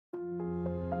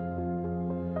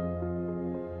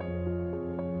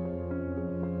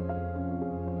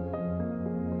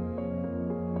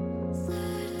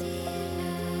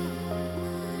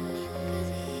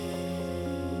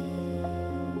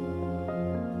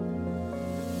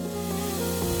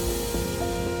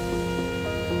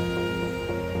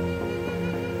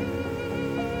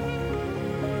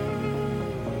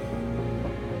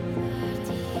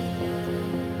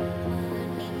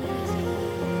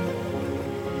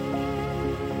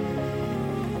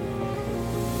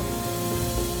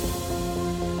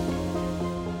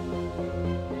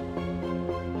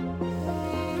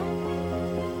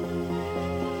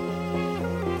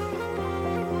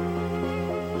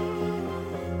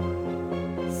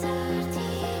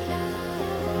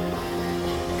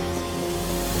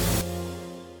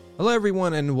Hello,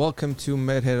 everyone, and welcome to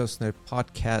Medherosner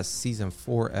Podcast Season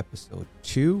 4, Episode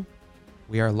 2.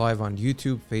 We are live on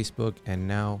YouTube, Facebook, and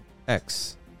now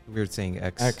X. Weird saying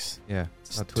X. X. Yeah,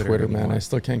 it's not Twitter anymore. man. I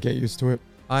still can't get used to it.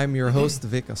 I'm your host,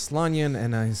 Vic Aslanyan,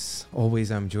 and as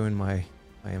always, I'm joined by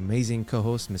my amazing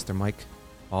co-host, Mr. Mike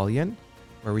Balyan,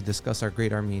 where we discuss our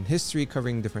great Armenian history,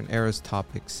 covering different eras,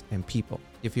 topics, and people.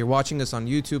 If you're watching us on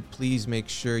YouTube, please make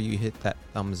sure you hit that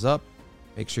thumbs up.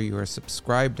 Make sure you are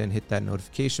subscribed and hit that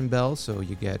notification bell so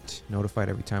you get notified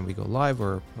every time we go live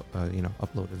or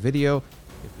upload a video.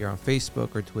 If you're on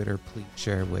Facebook or Twitter, please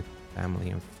share with family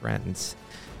and friends.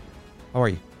 How are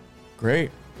you? Great.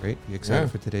 You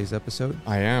excited for today's episode?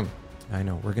 I am. I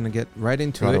know. We're going to get right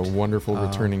into Got it. a wonderful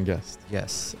returning guest.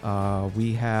 Yes.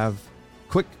 We have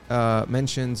quick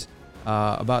mentions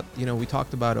about, we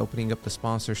talked about opening up the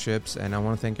sponsorships, and I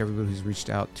want to thank everybody who's reached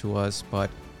out to us. But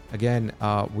again,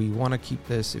 we want to keep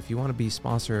this. If you want to be a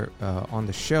sponsor on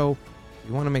the show,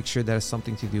 you want to make sure that it's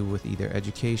something to do with either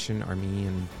education,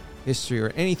 Armenian history,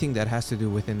 or anything that has to do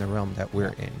within the realm that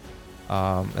we're in.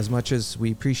 As much as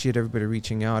we appreciate everybody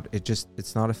reaching out,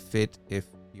 it's not a fit if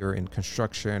you're in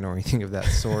construction or anything of that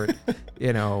sort.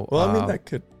 Well, I mean, that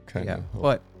could kind of help.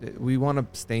 But we want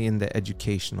to stay in the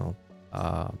educational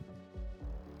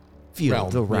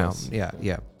field, realm. Yes.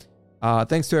 Yeah.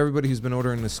 Thanks to everybody who's been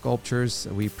ordering the sculptures.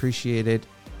 We appreciate it.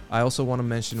 I also want to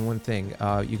mention one thing.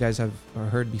 You guys have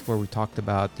heard before, we talked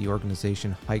about the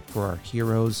organization Hike for Our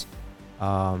Heroes.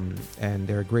 And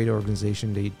they're a great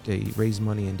organization. They raise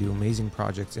money and do amazing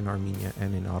projects in Armenia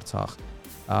and in Artsakh.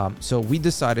 So we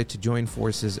decided to join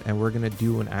forces, and we're going to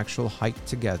do an actual hike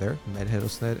together,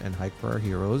 Medherosner and Hike for Our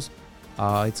Heroes.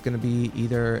 It's going to be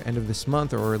either end of this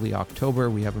month or early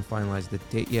October. We haven't finalized the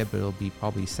date yet, but it'll be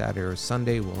probably Saturday or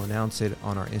Sunday. We'll announce it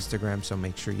on our Instagram, so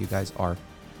make sure you guys are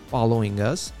following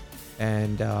us.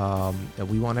 And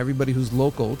we want everybody who's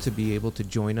local to be able to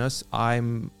join us.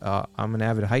 I'm an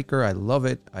avid hiker. I love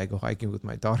it. I go hiking with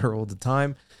my daughter all the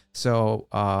time. So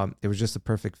it was just a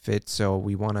perfect fit. So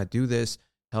we want to do this,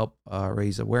 help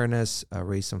raise awareness,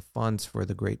 raise some funds for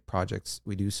the great projects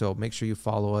we do. So make sure you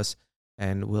follow us,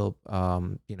 and we'll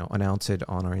announce it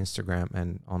on our Instagram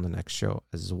and on the next show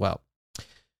as well.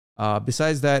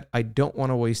 Besides that, I don't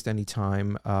want to waste any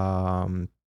time.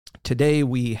 Today,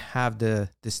 we have the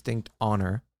distinct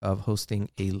honor of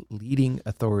hosting a leading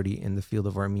authority in the field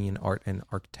of Armenian art and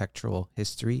architectural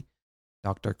history,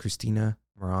 Dr. Christina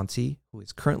Maranci, who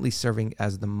is currently serving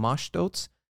as the Mashtots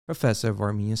Professor of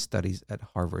Armenian Studies at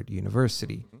Harvard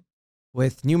University.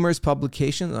 With numerous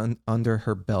publications under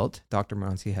her belt, Dr.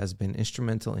 Maranci has been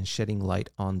instrumental in shedding light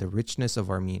on the richness of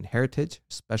Armenian heritage,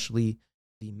 especially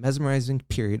the mesmerizing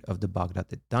period of the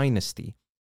Bagratid dynasty.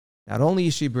 Not only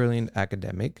is she a brilliant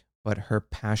academic, but her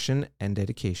passion and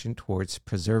dedication towards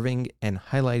preserving and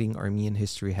highlighting Armenian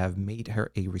history have made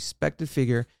her a respected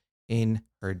figure in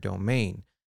her domain.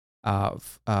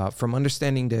 From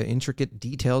understanding the intricate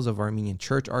details of Armenian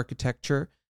church architecture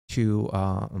to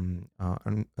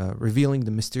revealing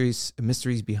the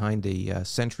mysteries behind the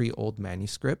century-old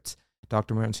manuscripts,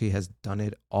 Dr. Maranci has done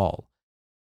it all.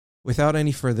 Without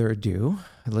any further ado,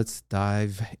 let's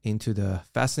dive into the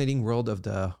fascinating world of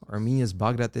the Armenia's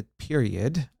Bagratid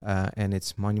period and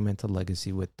its monumental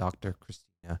legacy with Dr.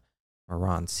 Christina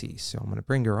Maranci. So I'm going to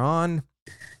bring her on.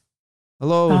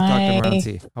 Hello, Hi. Dr.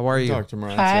 Maranci. How are you? Dr.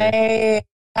 Maranci.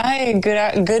 Hi.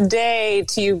 Good day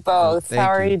to you both. Thank How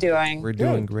are you. you doing? We're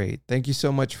doing great. Thank you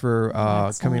so much for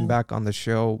coming back on the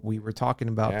show. We were talking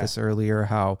about this earlier,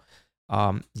 how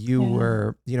you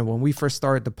were, when we first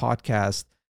started the podcast,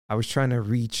 I was trying to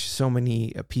reach so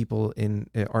many people in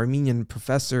Armenian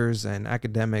professors and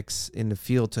academics in the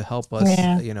field to help us,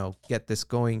 get this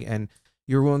going. And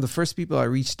you were one of the first people I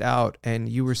reached out, and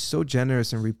you were so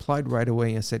generous and replied right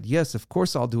away and said, yes, of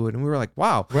course I'll do it. And we were like,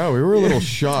 wow. Wow, we were a little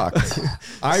shocked.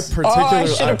 I should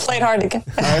have played hard to get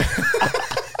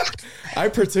I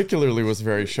particularly was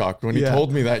very shocked when he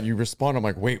told me that. You responded, I'm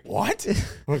like, wait, what?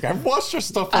 I'm like, I've watched your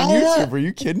stuff on YouTube. Are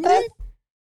you kidding me?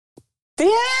 Yeah,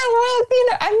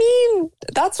 well,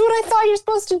 that's what I thought you're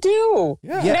supposed to do.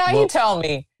 Yeah. You tell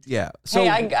me. Yeah. So hey,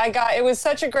 I got, it was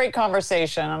such a great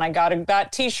conversation, and I got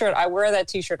that t-shirt. I wear that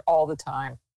t-shirt all the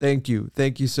time. Thank you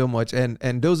so much.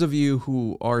 And those of you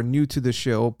who are new to the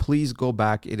show, please go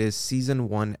back. It is season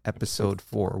 1, episode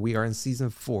 4. We are in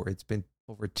season 4. It's been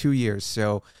over 2 years.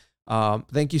 So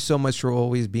thank you so much for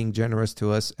always being generous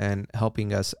to us and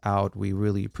helping us out. We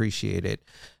really appreciate it.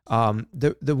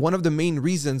 The one of the main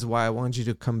reasons why I wanted you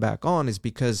to come back on is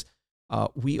because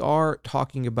we are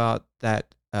talking about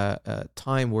that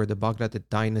time where the Bagratid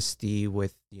dynasty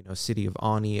with city of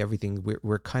Ani, everything.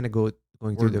 We're kind of going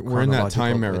through the we're in that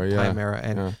time era,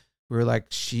 and we were like,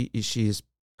 she is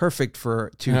perfect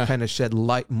to kind of shed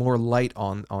more light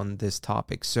on this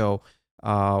topic. So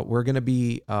we're going to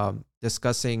be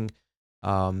discussing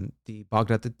the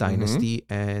Bagratid dynasty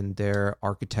and their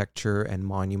architecture and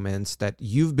monuments that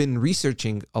you've been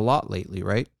researching a lot lately,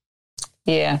 right?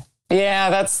 Yeah,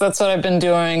 that's what I've been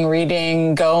doing,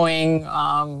 reading, going,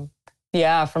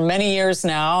 for many years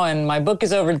now, and my book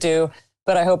is overdue,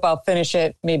 but I hope I'll finish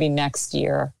it maybe next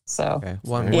year. So,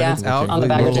 when it's out, on the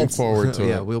looking forward to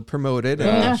it. We'll promote it.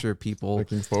 I'm sure people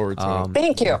looking forward to it.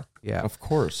 Thank you. Yeah, of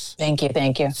course. Thank you.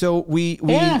 So we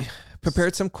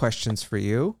prepared some questions for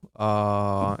you,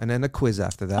 and then a quiz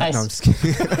after that. Nice. No, I'm just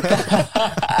kidding.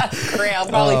 Great, I'll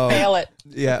probably fail it.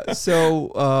 Yeah.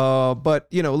 So, but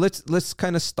let's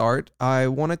kind of start. I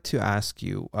wanted to ask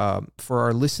you, for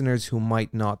our listeners who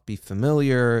might not be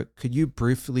familiar, could you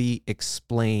briefly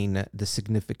explain the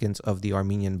significance of the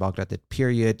Armenian Bagratid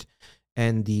period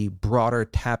and the broader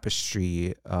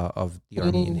tapestry of the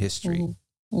Armenian history?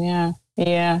 Yeah.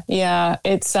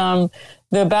 It's the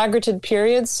Bagratid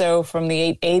period, so from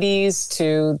the 880s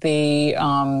to the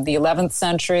 11th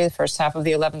century, the first half of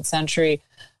the 11th century,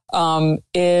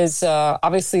 is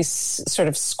obviously sort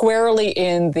of squarely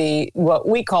in what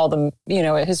we call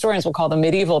historians will call the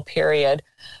medieval period,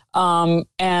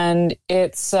 and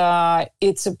it's a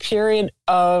period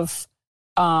of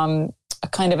a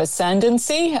kind of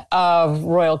ascendancy of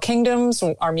royal kingdoms,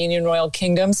 Armenian royal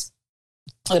kingdoms.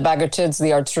 The Bagratids, the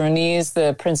Arturonis,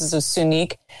 the princes of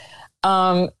Sunik,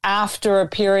 after a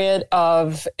period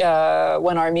of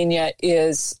when Armenia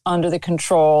is under the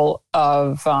control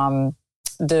of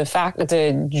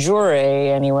de jure,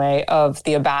 anyway, of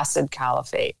the Abbasid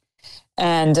Caliphate,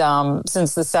 and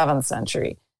since the 7th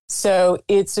century. So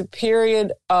it's a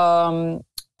period of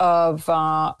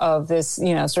this,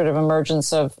 sort of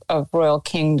emergence of royal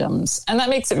kingdoms. And that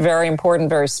makes it very important,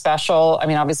 very special. I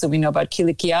mean, obviously we know about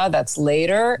Kilikia, that's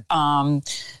later.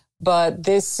 But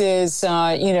this is,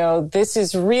 this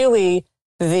is really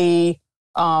the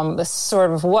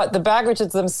sort of what the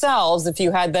Bagratids themselves, if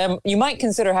you had them, you might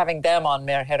consider having them on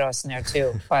Mer Herosner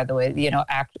too, by the way,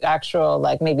 actual,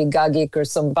 like maybe Gagik or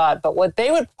Sambat. But what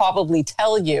they would probably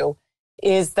tell you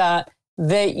is that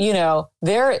they,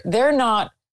 they're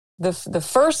not the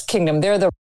first kingdom, they're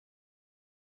the...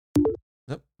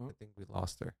 Nope, I think we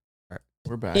lost her. All right.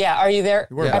 We're back. Yeah, are you there?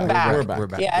 I'm back. We're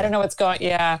back. Yeah, I don't know what's going...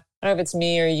 Yeah, I don't know if it's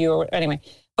me or you or... Anyway,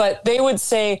 but they would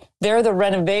say they're the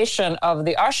renovation of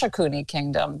the Ashakuni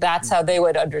kingdom. That's how they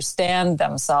would understand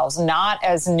themselves, not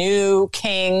as new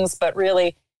kings, but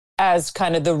really as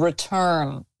kind of the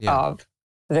return of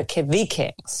the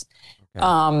kings.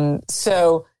 Okay.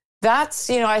 So... That's,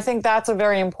 I think that's a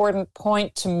very important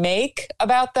point to make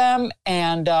about them.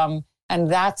 And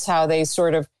that's how they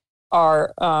sort of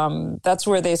are, that's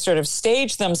where they sort of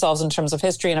stage themselves in terms of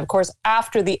history. And of course,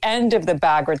 after the end of the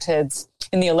Bagratids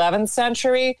in the 11th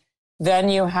century, then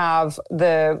you have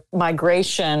the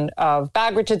migration of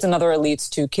Bagratids and other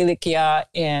elites to Kilikia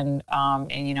in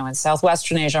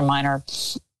southwestern Asia Minor.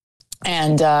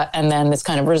 And then this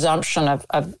kind of resumption of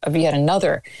yet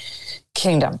another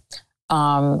kingdom.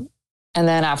 And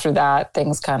then after that,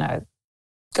 things kind of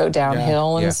go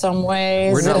downhill in some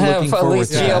ways. We're not looking at forward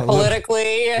least to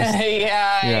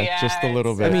geopolitically. Just a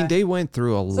little bit. I mean, they went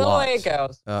through a lot. The way it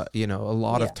goes. A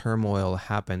lot of turmoil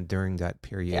happened during that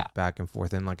period, back and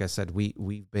forth. And like I said, we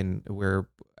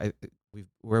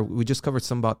just covered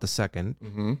Sambat the second,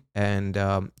 and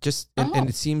and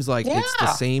it seems like it's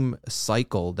the same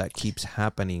cycle that keeps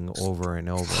happening over and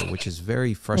over, which is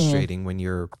very frustrating when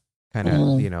you're kind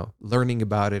of, learning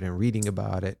about it and reading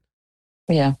about it.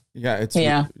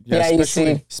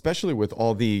 Especially with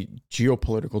all the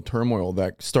geopolitical turmoil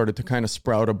that started to kind of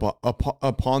sprout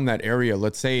upon that area,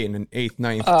 let's say in an 8th,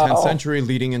 9th, 10th century,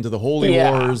 leading into the Holy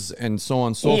Wars and so on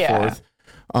and so forth.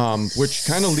 Which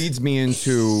kind of leads me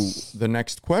into the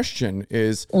next question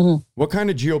is what kind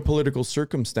of geopolitical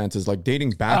circumstances, like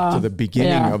dating back to the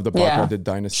beginning of the Bagratid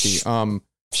dynasty,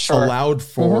 allowed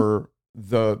for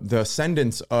the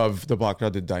ascendance of the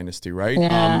Bagratid dynasty, right?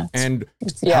 And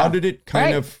how did it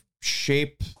kind of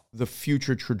shape the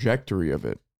future trajectory of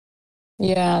it?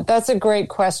 Yeah, that's a great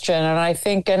question. And I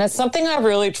think, and it's something I've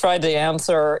really tried to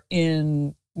answer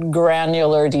in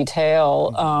granular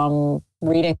detail,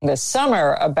 reading this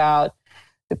summer about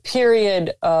the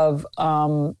period of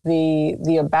the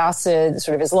Abbasid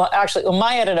sort of Islam, actually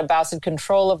Umayyad and Abbasid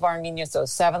control of Armenia, so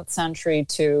 7th century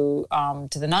to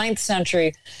the 9th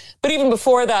century. But even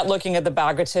before that, looking at the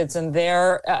Bagratids and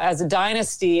their as a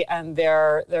dynasty and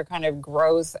their kind of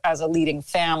growth as a leading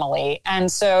family. And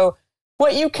so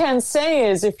what you can say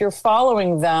is, if you're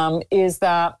following them, is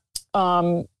that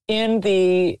in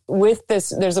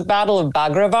there's a battle of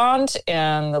Bagratid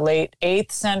in the late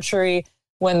 8th century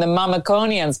when the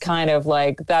Mamikonians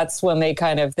that's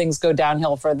when things go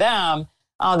downhill for them.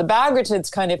 The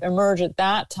Bagratids kind of emerge at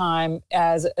that time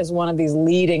as one of these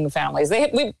leading families.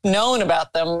 We've known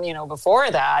about them,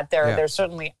 before that. They're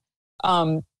certainly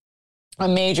a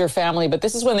major family, but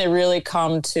this is when they really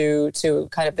come to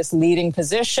kind of this leading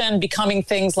position, becoming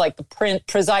things like the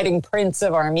presiding prince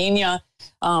of Armenia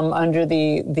under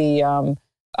the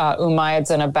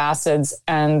Umayyads and Abbasids,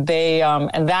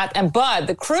 but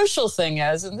the crucial thing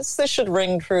is, and this should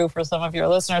ring true for some of your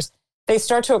listeners, they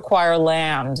start to acquire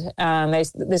land, and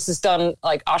this is done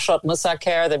like Ashot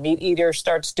Musaker, the meat eater,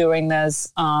 starts doing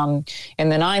this in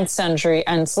the 9th century,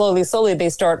 and slowly they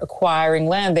start acquiring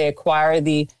land. They acquire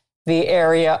the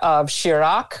area of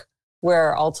Shirak,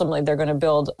 where ultimately they're going to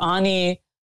build Ani.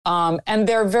 And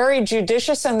they're very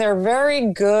judicious, and they're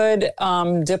very good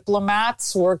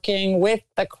diplomats working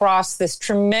across this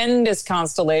tremendous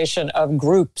constellation of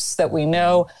groups that we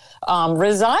know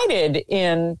resided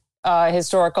in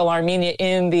historical Armenia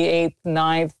in the 8th,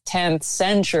 9th, 10th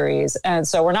centuries. And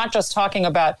so we're not just talking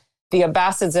about the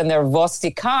Abbasids and their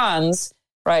Vostikans,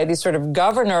 right? These sort of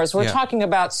governors. We're talking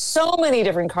about so many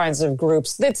different kinds of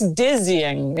groups. It's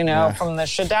dizzying, from the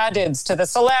Shaddadids to the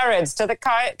Salarids to the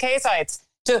Kaisites.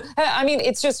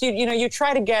 It's just, you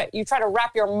try to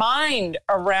wrap your mind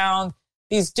around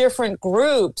these different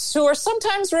groups who are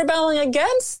sometimes rebelling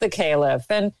against the caliph,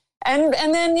 and then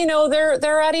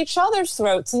they're at each other's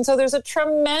throats, and so there's a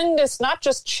tremendous, not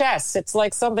just chess, it's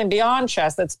like something beyond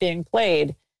chess that's being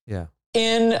played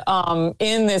in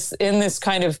this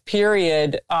kind of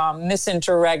period, this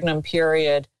interregnum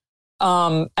period,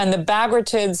 and the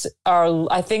Bagratids are,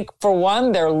 I think, for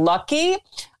one, they're lucky.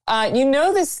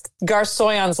 This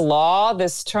Garsoyan's law,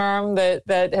 this term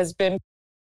that has been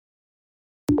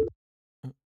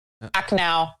back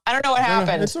now. I don't know what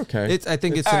happened. It's okay. I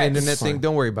think it's an internet thing.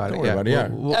 Don't worry about it.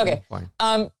 Okay. Fine.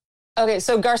 Okay.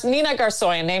 So Nina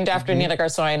Garsoyan, named after Nina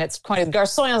Garsoyan, it's coined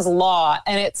Garsoyan's law,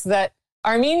 and it's that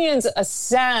Armenians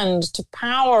ascend to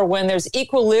power when there's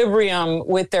equilibrium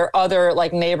with their other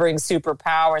neighboring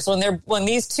superpowers. When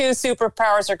these two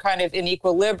superpowers are kind of in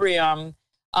equilibrium.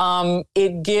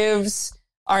 It gives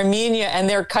Armenia, and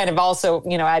they're kind of also,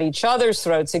 at each other's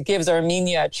throats, it gives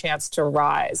Armenia a chance to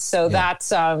rise. So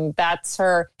that's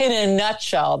her, in a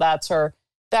nutshell, that's her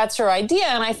idea.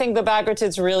 And I think the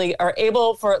Bagratids really are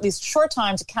able, for at least a short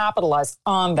time, to capitalize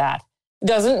on that.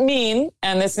 Doesn't mean,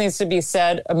 and this needs to be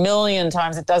said a million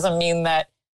times, it doesn't mean that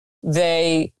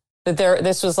this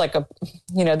was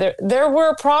there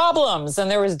were problems and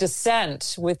there was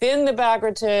dissent within the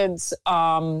Bagratids,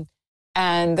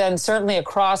 and then certainly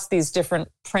across these different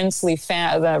princely,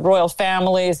 the royal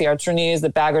families, the Artsrunis, the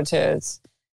Bagratids.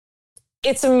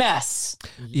 It's a mess.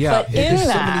 Yeah, but there's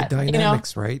so many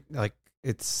dynamics, right? We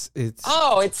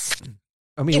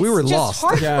were lost.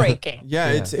 Just heartbreaking.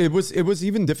 It was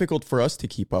even difficult for us to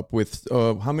keep up with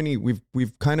how many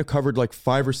we've kind of covered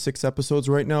 5 or 6 episodes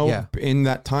right now in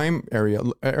that time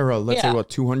era. Let's say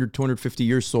 200, 250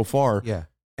 years so far. Yeah,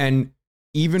 and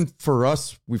even for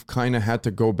us, we've kind of had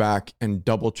to go back and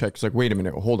double check. It's wait a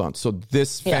minute, hold on. So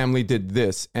this family did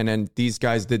this, and then these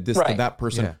guys did this to that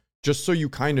person, just so you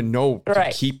kind of know to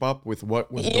keep up with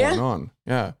what was going on.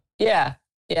 Yeah.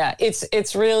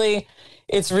 It's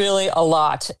really a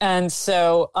lot. And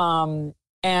so,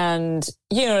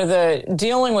 the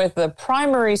dealing with the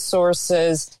primary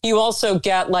sources, you also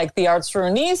get the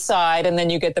Artsruni side, and then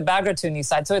you get the Bagratuni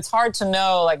side. So it's hard to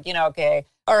know, okay,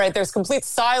 all right, there's complete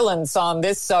silence on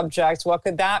this subject. What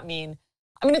could that mean?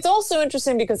 It's also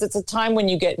interesting because it's a time when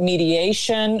you get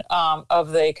mediation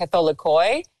of the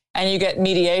Catholicoi, and you get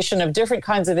mediation of different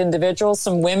kinds of individuals,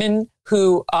 some women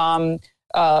who come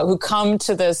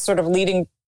to this sort of leading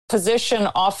position,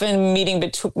 often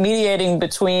mediating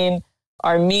between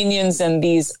Armenians and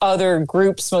these other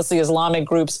groups, mostly Islamic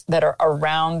groups that are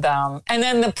around them. And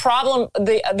then the problem,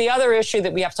 the other issue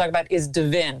that we have to talk about is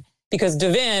Divin. Because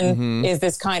Divin is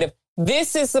this kind of,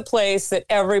 this is the place that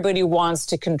everybody wants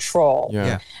to control.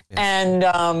 Yeah. And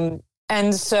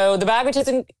so the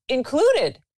Bagratids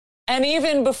included. And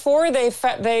even before they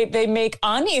make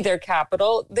Ani their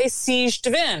capital, they siege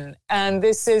Divin. And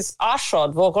this is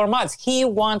Ashod Volgormaz. He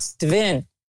wants Divin.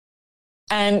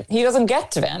 And he doesn't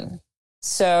get Divin.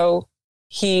 So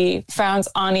he founds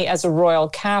Ani as a royal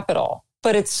capital.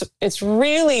 But it's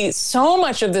really, so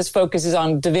much of this focus is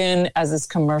on Divin as this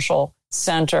commercial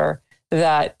center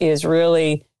that is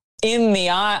really in the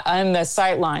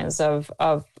sightlines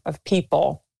of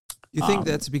people. You think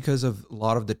that's because of a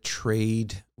lot of the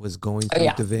trade was going through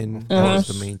Divin? Mm-hmm. That was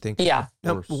the main thing. Yeah.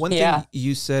 Now, one thing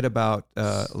you said about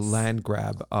land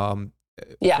grab, from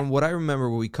what I remember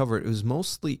when we covered,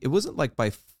 it wasn't like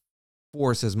by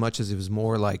force as much as it was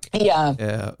more like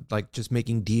like just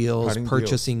making deals,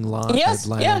 purchasing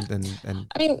land, and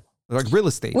I mean, like real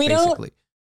estate, basically.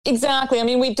 Exactly. I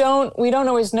mean, we don't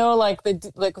always know like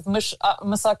with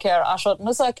Musaker, Ashot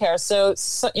Musaker. So,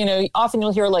 you know, often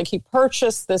you'll hear like he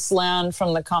purchased this land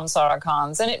from the Kamsara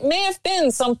Khans, and it may have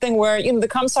been something where, you know, the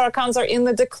Kamsara Khans are in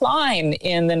the decline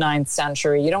in the 9th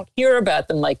century. You don't hear about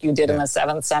them like you did in the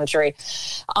 7th century.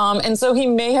 And so he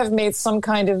may have made some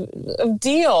kind of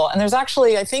deal. And there's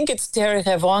actually, I think it's Terry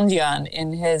Revondian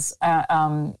in his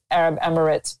Arab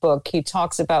Emirates book. He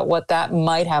talks about what that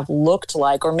might have looked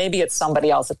like, or maybe it's somebody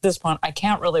else. At this point, I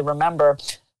can't really remember,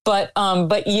 but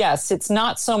yes, it's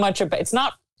not so much about.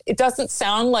 It doesn't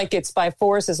sound like it's by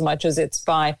force as much as it's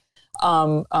by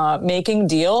making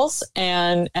deals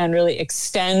and really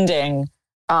extending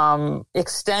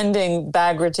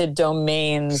Bagratid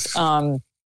domains,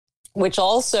 which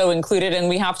also included, and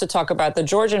we have to talk about the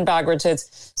Georgian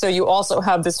Bagratids. So you also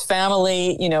have this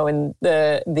family, you know, in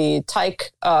the Taik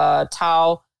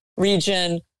Tau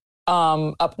region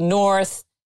up north.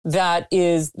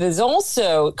 There's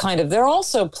also they're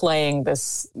also playing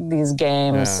these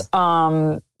games.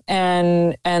 And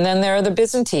then there are the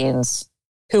Byzantines,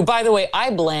 who, by the way, I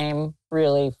blame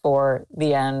really for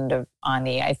the end of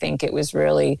Ani. I think it was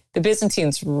really the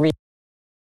Byzantines.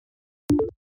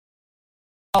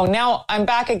 Oh, now I'm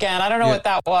back again. I don't know what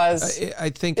that was. I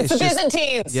think it's the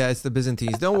Byzantines. Yeah, it's the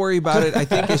Byzantines. Don't worry about it. I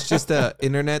think it's just an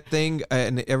internet thing.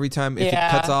 And every time if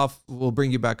it cuts off, we'll bring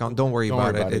you back on. Don't worry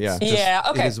about it. It's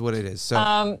okay. It is what it is. So,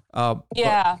 But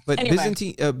anyway.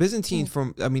 Byzantine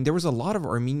there was a lot of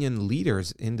Armenian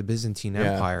leaders in the Byzantine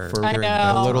Empire. For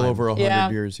a little over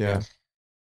 100 years. Yeah.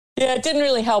 Yeah, it didn't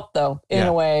really help, though, in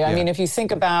a way. I mean, if you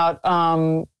think about...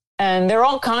 and there are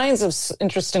all kinds of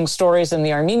interesting stories in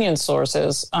the Armenian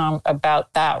sources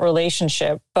about that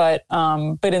relationship. But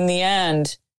in the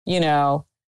end, you know,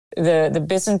 the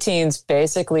Byzantines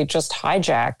basically just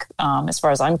hijack, as far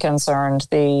as I'm concerned,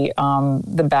 the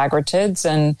Bagratids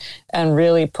and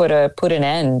really put an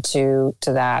end to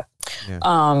that.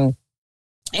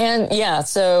 Yeah.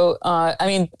 So I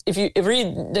mean, if you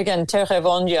read again,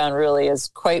 Terevondian really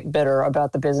is quite bitter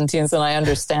about the Byzantines, and I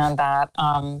understand that.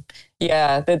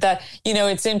 That you know,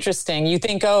 it's interesting. You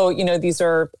think, these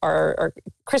are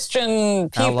Christian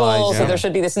people, allies, so there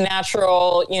should be this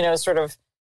natural, you know, sort of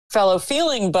fellow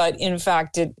feeling, but in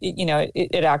fact,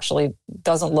 it actually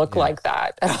doesn't look like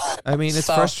that. I mean, it's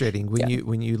frustrating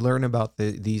when you learn about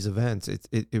these events.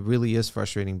 It really is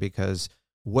frustrating because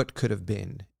what could have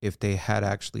been if they had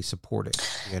actually supported,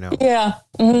 you know? Yeah.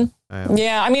 Mm-hmm.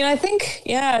 I mean, I think,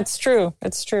 it's true.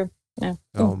 It's true. Yeah.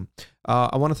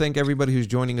 I want to thank everybody who's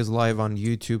joining us live on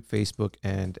YouTube, Facebook,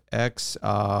 and X.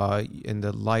 In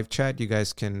the live chat, you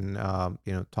guys can,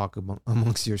 talk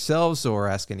amongst yourselves or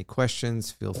ask any questions.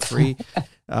 Feel free.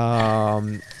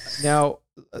 Now,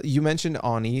 you mentioned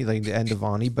Ani, like the end of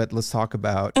Ani, but let's talk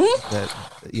about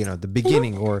the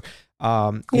beginning, or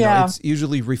it's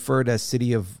usually referred as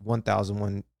City of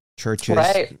 1001 churches.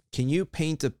 Right. Can you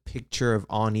paint a picture of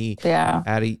Ani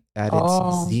at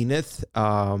its zenith,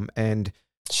 and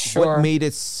what made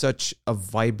it such a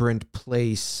vibrant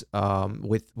place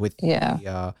with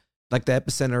the, like the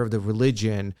epicenter of the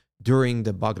religion during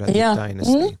the Bagratid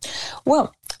dynasty? Mm-hmm.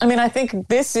 Well, I mean, I think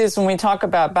this is, when we talk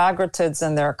about Bagratids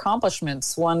and their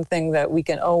accomplishments, one thing that we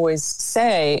can always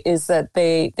say is that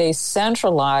they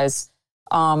centralize.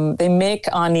 They make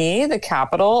Ani the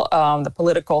capital, the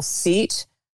political seat,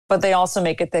 but they also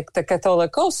make it the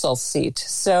Catholicosal seat.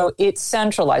 So it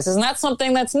centralizes, and that's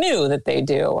something that's new that they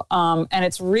do. And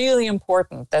it's really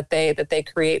important that they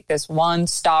create this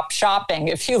one-stop shopping,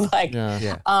 if you like.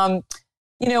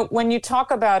 When you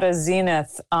talk about a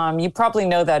zenith, you probably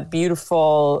know that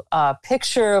beautiful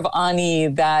picture of Ani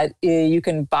that you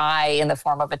can buy in the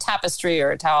form of a tapestry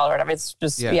or a towel or whatever. It's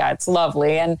just, it's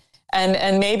lovely.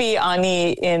 And maybe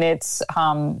Ani in its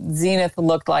zenith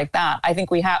looked like that. I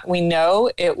think we know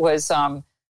it was,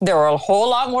 there were a whole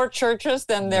lot more churches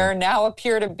than there now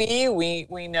appear to be.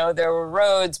 We know there were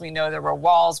roads, we know there were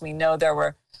walls, we know there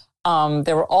were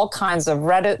all kinds of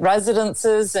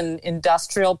residences and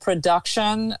industrial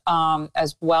production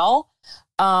as well.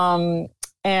 So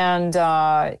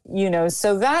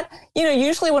that,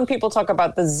 usually when people talk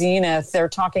about the zenith, they're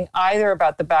talking either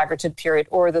about the Bagratid period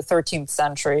or the 13th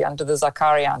century under the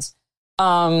Zakarians.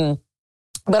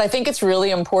 But I think it's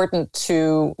really important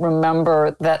to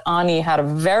remember that Ani had a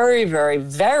very, very,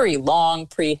 very long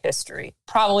prehistory,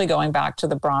 probably going back to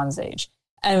the Bronze Age.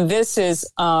 And this is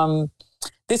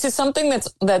something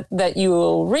that you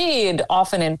will read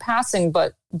often in passing,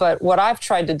 but what I've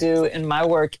tried to do in my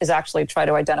work is actually try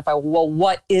to identify, well,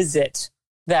 what is it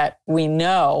that we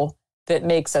know that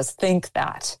makes us think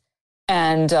that?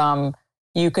 And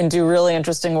you can do really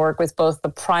interesting work with both the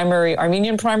primary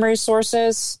Armenian primary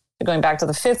sources, going back to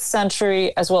the 5th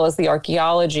century, as well as the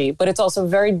archaeology. But it's also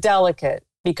very delicate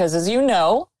because, as you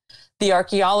know, the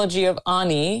archaeology of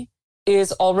Ani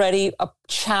is already a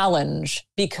challenge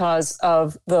because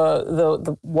of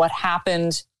the what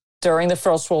happened during the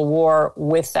First World War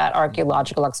with that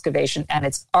archaeological excavation and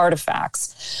its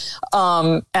artifacts.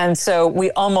 And so we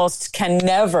almost can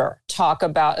never talk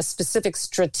about a specific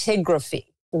stratigraphy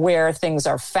where things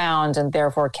are found and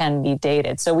therefore can be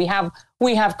dated. So we have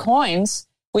coins.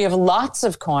 We have lots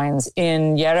of coins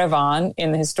in Yerevan,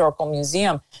 in the Historical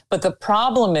Museum. But the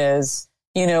problem is,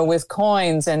 with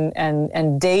coins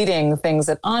and dating things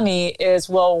at Ani is,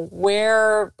 well,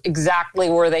 where exactly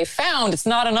were they found? It's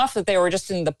not enough that they were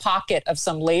just in the pocket of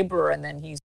some laborer and then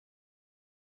he's...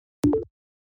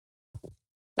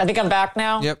 I think I'm back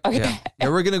now. Yep. Okay. Yeah,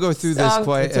 we're going to go through this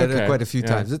quite a few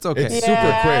times. It's okay. It's super quick.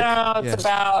 I don't know what it's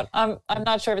about. I'm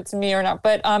not sure if it's me or not,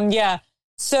 but yeah.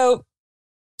 So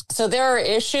there are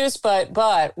issues, but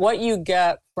what you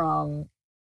get from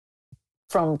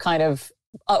kind of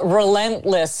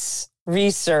relentless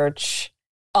research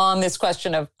on this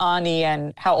question of Ani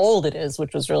and how old it is,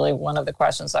 which was really one of the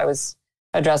questions I was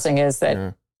addressing, is that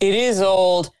it is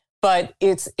old, but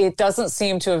it doesn't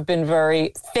seem to have been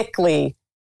very thickly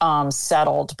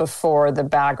settled before the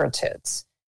Bagratids.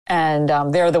 And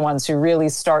they're the ones who really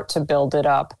start to build it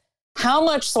up. How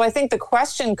much? So I think the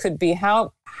question could be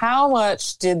how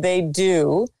much did they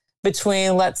do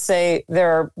between, let's say,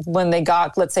 when they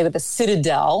got, let's say, to the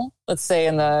citadel, let's say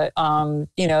in the,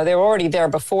 they were already there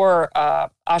before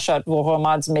Ashot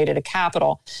Rohamads made it a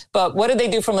capital. But what did they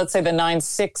do from, let's say, the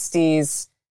 960s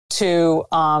to,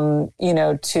 to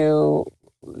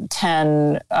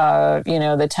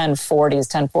the 1040s,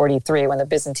 1043, when the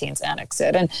Byzantines annexed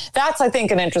it? And that's, I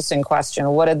think, an interesting question.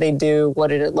 What did they do? What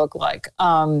did it look like?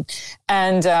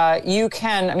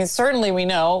 Certainly we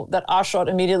know that Ashot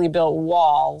immediately built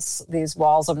walls, these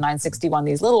walls of 961,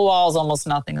 these little walls, almost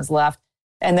nothing is left.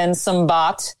 And then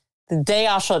Sambat, the day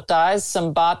Ashot dies,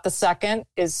 Sambat II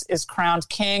is crowned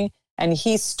king. And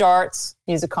he's a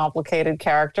complicated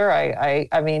character.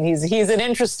 He's an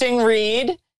interesting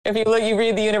read. If you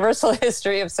read the universal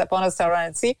history of Stepanos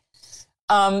Maranci.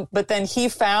 But then he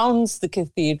founds the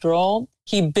cathedral.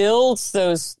 He builds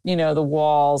those, the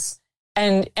walls.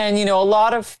 And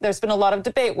there's been a lot of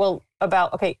debate,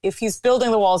 about, okay, if he's building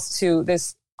the walls to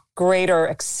this greater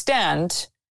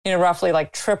extent, roughly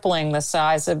like tripling the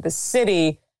size of the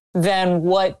city, then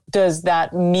what does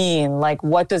that mean? Like,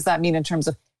 what does that mean in terms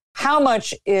of how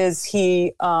much is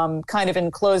he kind of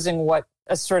enclosing what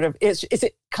a sort of, is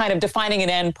it kind of defining an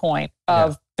endpoint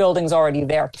of buildings already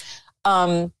there?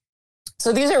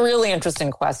 So these are really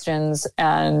interesting questions.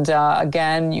 And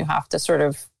again, you have to sort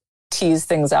of tease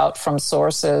things out from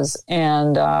sources.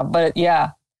 And, but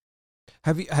yeah.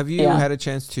 Have you had a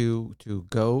chance to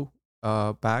go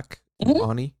back to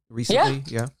Ani recently?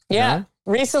 Yeah.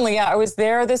 Recently, I was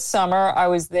there this summer. I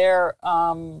was there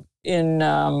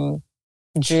in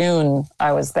June.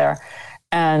 I was there,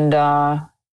 and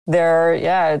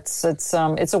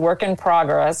it's a work in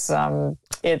progress.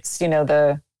 It's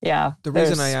the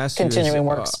reason I asked continuing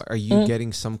you is, works. Are you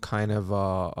getting some kind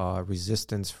of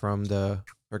resistance from the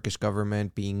Turkish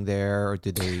government being there, or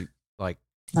did they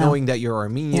knowing that you're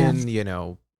Armenian?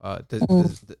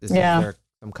 Is there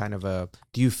some kind of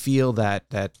do you feel that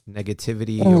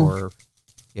negativity or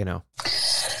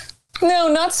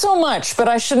No, not so much, but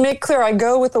I should make clear I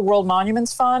go with the World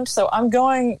Monuments Fund. So I'm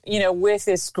going, with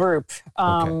this group,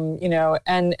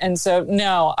 and so,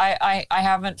 no, I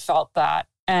haven't felt that.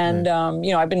 And,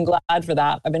 I've been glad for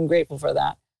that. I've been grateful for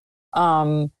that.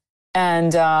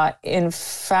 In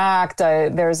fact,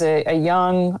 there's a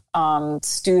young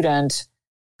student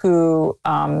who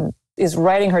is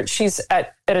writing she's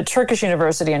at a Turkish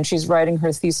university, and she's writing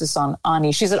her thesis on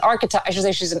Ani. She's an architect. I should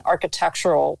say she's an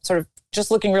architectural, sort of just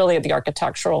looking really at the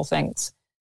architectural things.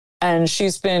 And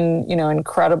she's been,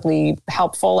 incredibly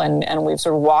helpful, and we've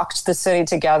sort of walked the city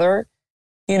together,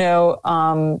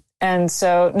 and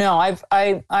so, no, I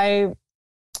think, I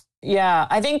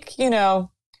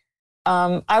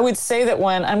would say that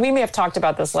and we may have talked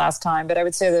about this last time, but I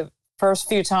would say the first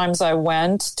few times I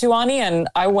went to Ani, and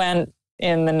I went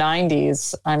in the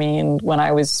 90s, when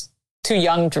I was too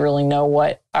young to really know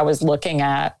what I was looking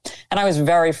at. And I was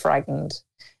very frightened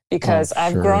because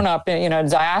I've grown up in, a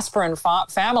diasporan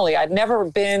family. I'd never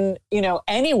been,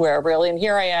 anywhere really. And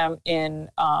here I am in,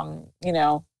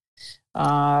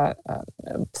 a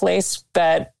place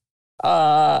that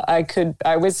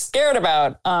I was scared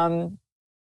about.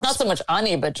 Not so much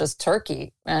Ani, but just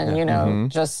Turkey.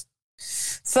 And,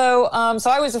 so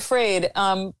I was afraid.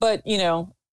 But,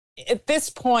 at this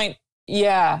point,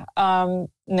 no,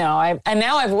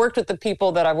 now I've worked with the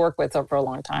people that I've worked with for a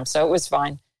long time. So it was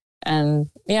fine. And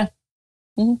yeah.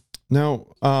 Mm-hmm. Now,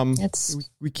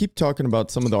 we keep talking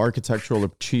about some of the architectural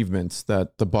achievements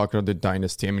that the Bagratid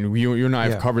dynasty, I mean, you and I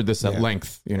have covered this at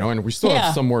length, and we still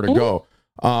have somewhere to go.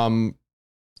 And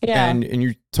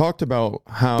you talked about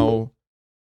how,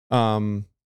 having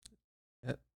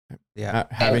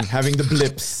the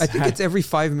blips. I think it's every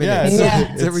 5 minutes.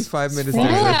 It's every 5 minutes.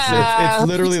 It's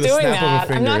literally the snap of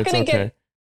a finger. I'm not going to get.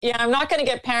 Yeah, I'm not going to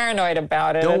get paranoid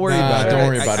about it. Don't worry about it. Don't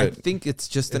worry about it. I think it's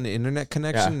just an internet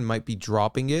connection. It might be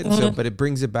dropping it, but it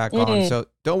brings it back on. So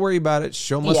don't worry about it.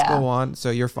 Show must go on. So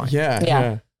you're fine.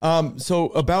 Yeah. So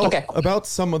about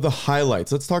some of the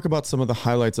highlights. Let's talk about some of the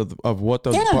highlights of what the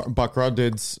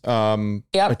Bagratids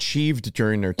achieved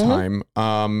during their time,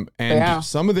 and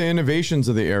some of the innovations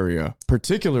of the area,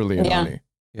 particularly in Ani.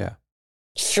 Yeah.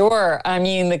 Sure. I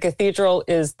mean, the cathedral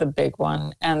is the big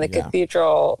one. And the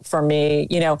cathedral for me,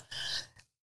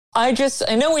 I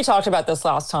know we talked about this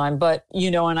last time, but,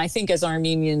 and I think as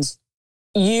Armenians,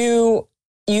 you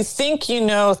think you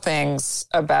know things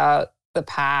about the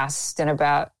past and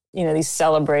about, these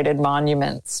celebrated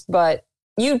monuments, but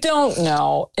you don't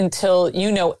know until you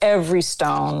know every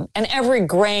stone and every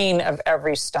grain of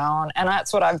every stone. And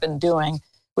that's what I've been doing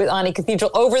with Ani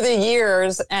Cathedral over the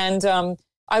years. And,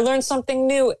 I learn something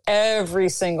new every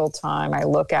single time I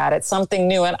look at it, something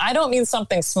new. And I don't mean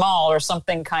something small or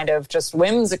something kind of just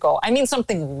whimsical. I mean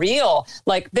something real.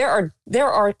 Like there are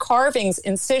carvings,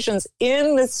 incisions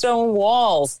in the stone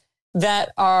walls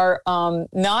that are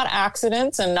not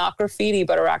accidents and not graffiti,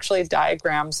 but are actually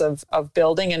diagrams of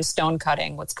building and stone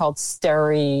cutting, what's called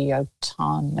stereotomy,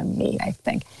 I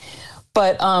think.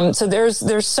 But so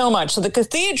there's so much. So the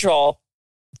cathedral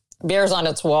bears on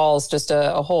its walls just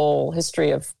a whole history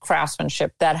of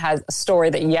craftsmanship that has a story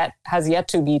that has yet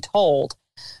to be told.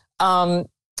 The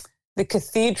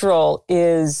cathedral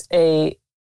is the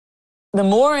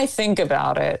more I think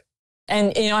about it,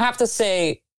 and, I have to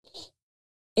say,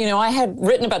 I had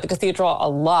written about the cathedral a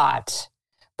lot,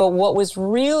 but what was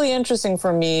really interesting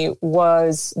for me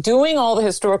was doing all the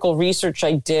historical research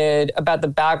I did about the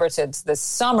Bagratids this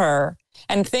summer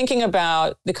and thinking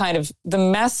about the kind of the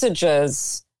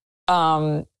messages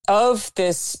of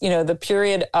this, the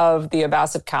period of the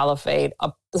Abbasid Caliphate,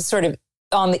 sort of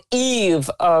on the eve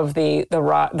of the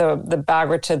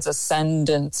Bagratids'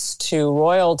 ascendance to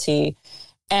royalty.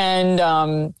 And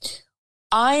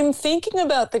I'm thinking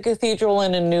about the cathedral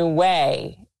in a new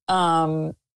way.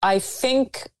 I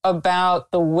think about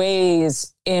the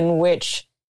ways in which,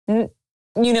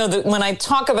 when I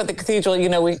talk about the cathedral,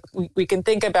 we can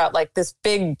think about like this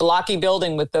big blocky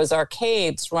building with those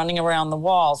arcades running around the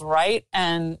walls, right?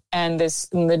 And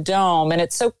the dome, and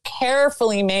it's so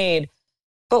carefully made.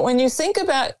 But when you think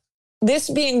about this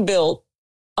being built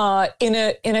in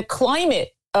a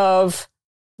climate of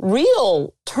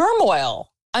real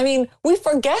turmoil, I mean, we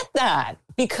forget that.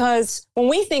 Because when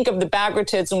we think of the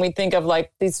Bagratids and we think of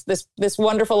like this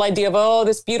wonderful idea of,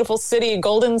 this beautiful city,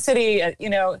 golden city,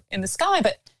 in the sky,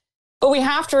 but we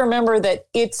have to remember that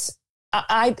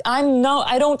I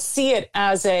don't see it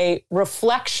as a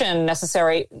reflection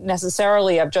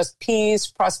necessarily of just peace,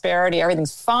 prosperity,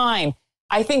 everything's fine.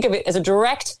 I think of it as a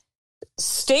direct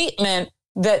statement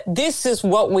that this is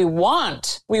what we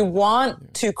want. We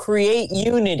want to create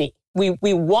unity.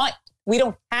 We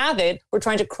don't have it. We're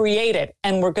trying to create it.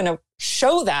 And we're going to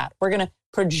show that. We're going to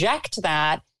project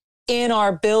that in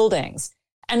our buildings.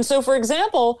 And so, for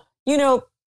example,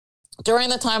 during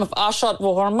the time of Ashat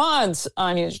Vormad's,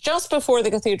 just before the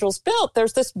cathedral's built,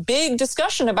 there's this big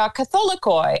discussion about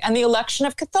Catholicoi and the election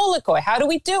of Catholicoi. How do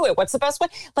we do it? What's the best way?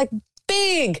 Like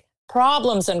big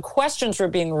problems and questions were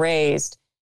being raised.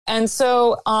 And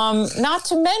so, not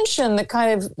to mention the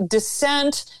kind of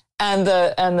dissent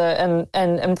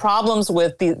and problems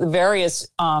with the various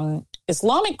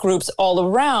Islamic groups all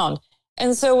around.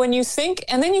 And so when you think,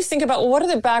 and then you think about, what are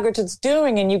the Bagratids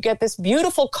doing? And you get this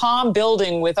beautiful, calm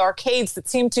building with arcades that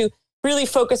seem to really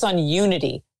focus on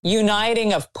unity,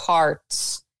 uniting of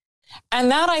parts.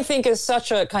 And that, I think, is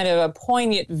such a kind of a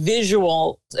poignant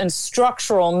visual and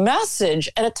structural message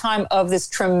at a time of this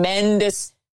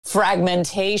tremendous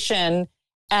fragmentation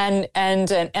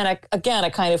again,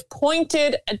 a kind of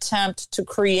pointed attempt to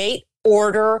create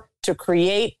order, to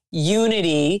create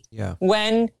unity. Yeah.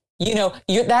 When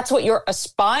that's what you're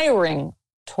aspiring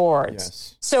towards.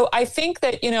 Yes. So I think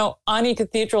that Ani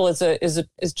Cathedral is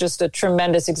just a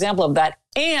tremendous example of that.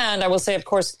 And I will say, of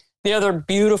course, the other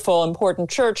beautiful, important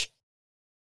church.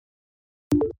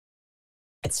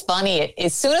 It's funny.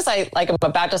 As soon as I'm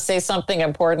about to say something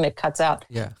important, it cuts out.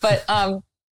 Yeah. But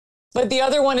the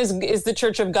other one is the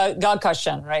Church of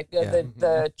Gagkashan, right? Yeah.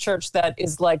 The church that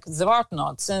is like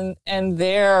Zvartnots. And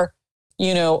there,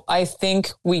 I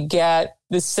think we get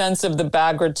the sense of the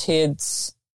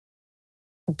Bagratids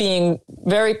being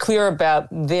very clear about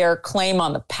their claim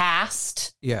on the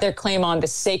past, their claim on the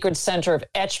sacred center of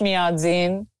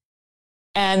Etchmiadzin,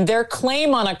 and their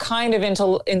claim on a kind of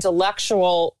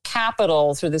intellectual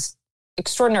capital through this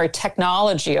extraordinary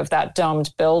technology of that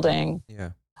domed building. Yeah.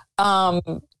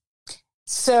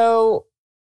 So,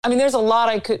 I mean, there's a lot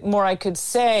I could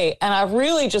say, and I've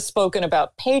really just spoken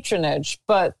about patronage,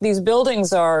 but these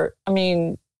buildings are, I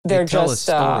mean, they're tell just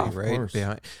a story, right?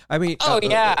 Behind. I mean,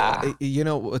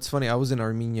 it's funny. I was in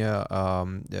Armenia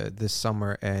this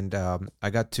summer, and I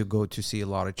got to go to see a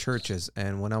lot of churches.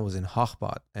 And when I was in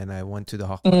Hakhbat, and I went to the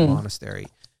Hakhbat monastery,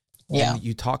 and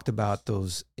you talked about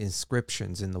those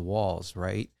inscriptions in the walls,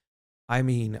 right? I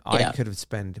mean, I could have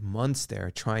spent months there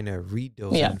trying to read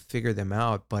those and figure them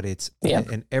out, but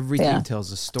and everything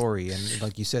tells a story. And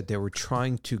like you said, they were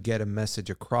trying to get a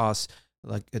message across,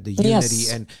 like the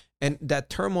unity and that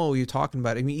turmoil you're talking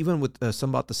about. I mean, even with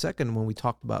Sambat II, when we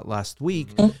talked about last week,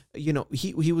 he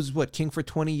was king for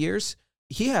 20 years.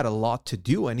 He had a lot to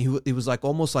do, and it was like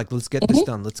almost like, let's get this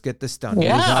done. Let's get this done.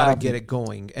 Yeah. We gotta get it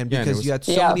going. And because you had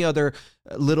so many other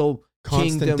little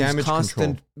constant damage control.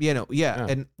 And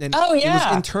it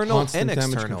was internal constant and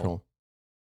damage external. Control.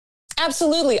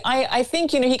 Absolutely. I think,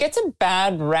 he gets a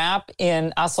bad rap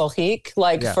in Asolhik,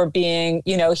 for being,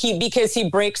 because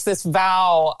he breaks this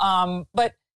vow.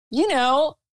 But,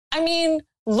 I mean,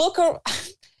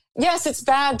 yes, it's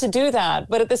bad to do that.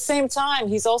 But at the same time,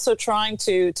 he's also trying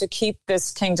to keep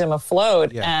this kingdom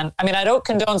afloat. Yeah. And I mean, I don't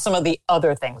condone some of the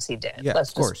other things he did. Yeah,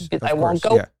 of course. I won't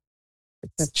go. Yeah.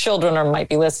 His children might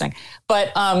be listening,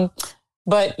 but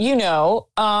this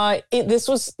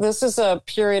is a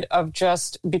period of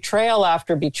just betrayal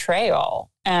after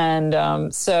betrayal,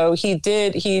 and so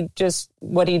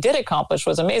what he did accomplish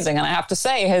was amazing. And I have to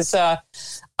say, his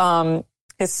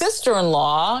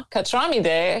sister-in-law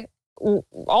Katramide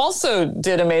also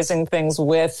did amazing things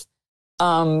with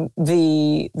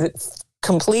the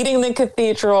completing the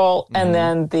cathedral, and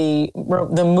then the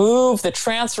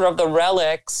transfer of the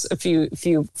relics. If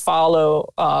you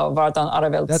follow Vartan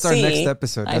Aravelci, that's our next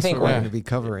episode. That's what we're going to be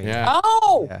covering. Yeah.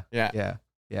 Yeah.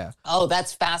 Oh,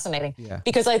 that's fascinating. Yeah.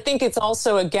 Because I think it's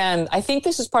also, again, I think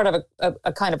this is part of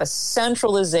a kind of a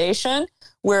centralization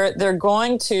where they're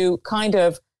going to kind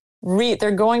of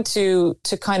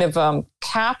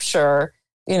capture,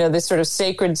 this sort of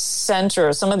sacred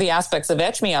center, some of the aspects of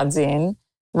Etchmiadzin,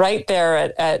 right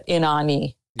there at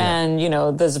Inani. Yeah. And,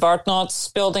 the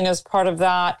Zvartnots building is part of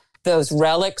that. Those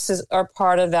relics are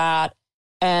part of that.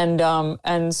 And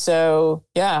so,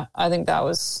 I think that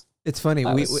was... It's funny.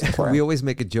 We always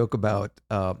make a joke about,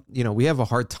 we have a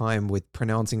hard time with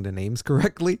pronouncing the names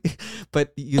correctly,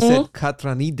 but you said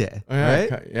Katranide,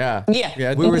 right? Yeah.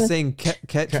 We were saying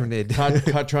Katranid.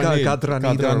 Katranid.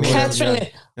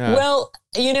 Well,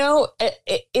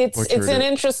 it's an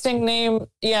interesting name,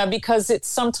 because it's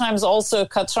sometimes also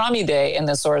Katramide in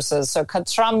the sources. So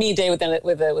Katramide with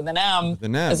an M,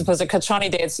 as opposed to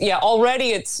Katranide. It's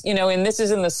already it's and this is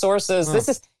in the sources. This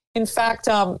is, in fact,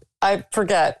 I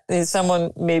forget.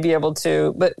 Someone may be able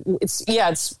to, but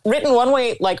it's written one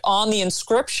way, like on the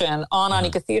inscription on Ani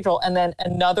Cathedral, and then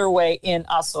another way in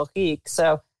Asolhik.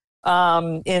 So,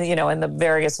 in the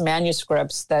various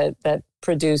manuscripts that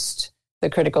produced the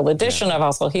critical edition of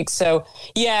Asolhik. So,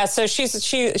 so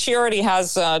she already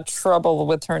has trouble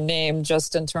with her name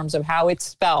just in terms of how it's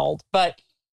spelled, but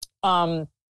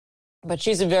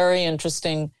she's a very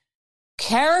interesting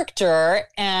character,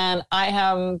 and I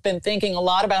have been thinking a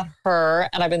lot about her,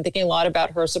 and I've been thinking a lot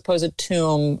about her supposed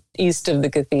tomb east of the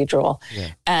cathedral.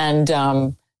 And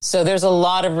so there's a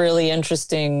lot of really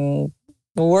interesting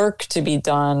work to be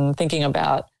done thinking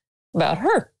about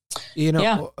her.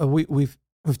 We've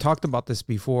talked about this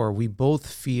before. We both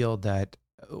feel that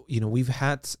we've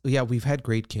had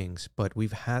great kings, but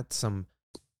we've had some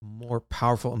more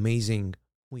powerful, amazing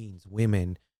queens,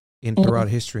 women throughout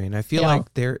history, and I feel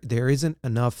like there isn't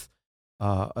enough.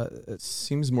 It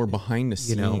seems more behind the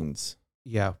scenes.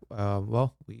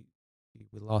 Well, we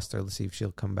lost her. Let's see if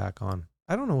she'll come back on.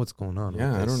 I don't know what's going on.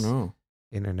 Yeah, I don't know.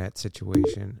 internet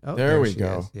situation. Oh, there we she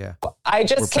go. is. Yeah. I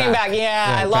just We're came back. back.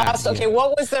 Yeah, I lost. back. Okay,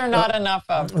 what was there not enough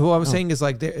of? What I was saying is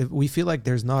like we feel like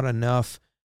there's not enough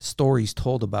stories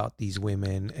told about these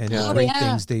women and the great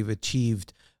things they've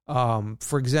achieved.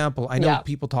 For example, I know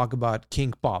people talk about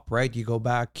King Pop, right? You go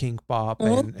back King Pop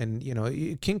and you know,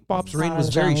 King Pop's reign was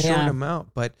very short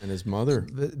amount, but and his mother,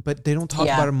 but they don't talk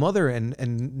about a mother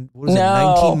and what was it,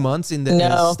 19 months in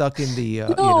the stuck in the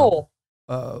you know,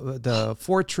 the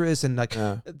fortress, and like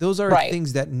those are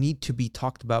things that need to be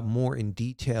talked about more in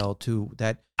detail too.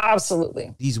 That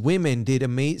absolutely these women did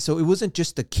amazing. So it wasn't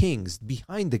just the kings.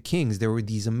 Behind the kings, there were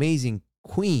these amazing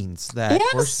queens that of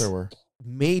course there were,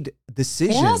 made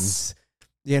decisions.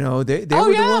 You know, they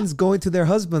were the ones going to their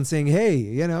husbands saying, "Hey,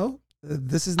 you know,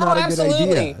 this is not a good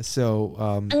idea." So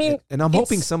I mean, and I'm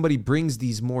hoping somebody brings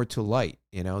these more to light.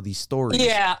 You know, these stories.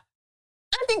 Yeah.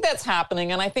 I think that's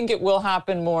happening, and I think it will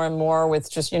happen more and more with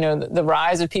just, you know, the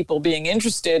rise of people being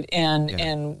interested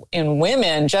in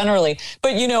women generally.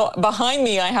 But, you know, behind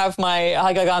me, I have my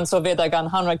Hagagan Sovedagan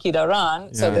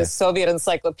Hanrakidaran, so this Soviet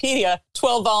encyclopedia,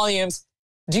 12 volumes.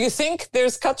 Do you think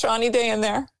there's Katranide in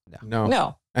there?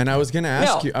 No. And I was going to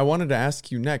ask you, I wanted to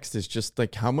ask you next, is just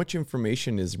like how much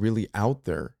information is really out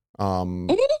there,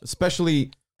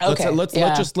 especially...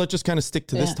 Let's just kind of stick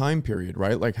to this time period,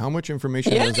 right? Like how much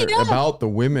information is there about the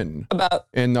women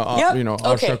in the you know,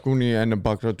 Ashakuni and the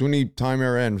Bagratuni time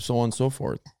era and so on and so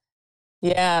forth?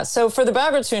 Yeah. So for the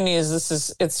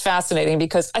Bagratunis, it's fascinating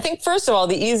because I think first of all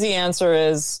the easy answer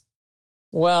is,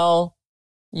 well,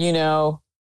 you know,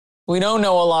 we don't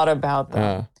know a lot about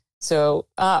them. So,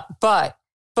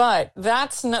 but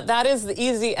that is the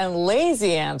easy and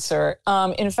lazy answer.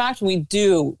 In fact, we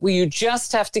do. You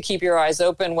just have to keep your eyes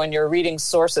open when you're reading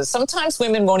sources. Sometimes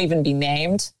women won't even be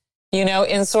named, you know,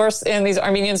 in these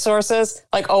Armenian sources.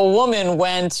 Like a woman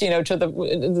went, you know, to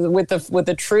with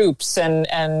the troops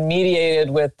and mediated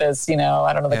with this, you know,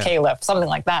 I don't know, the caliph, something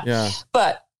like that. Yeah.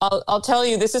 But I'll tell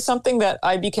you, this is something that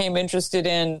I became interested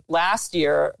in last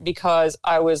year because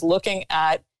I was looking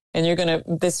at. And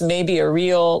this may be a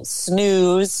real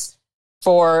snooze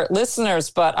for listeners,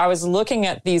 but I was looking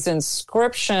at these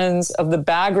inscriptions of the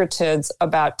Bagratids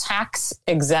about tax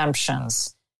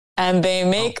exemptions. And they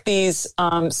make these,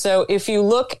 so if you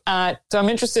look at, so I'm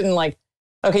interested in like,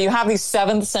 okay, you have these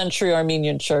 7th century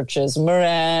Armenian churches.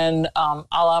 Muren,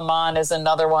 Alaman is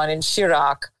another one in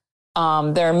Shirak.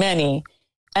 There are many.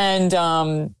 And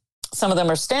some of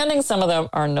them are standing, some of them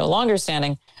are no longer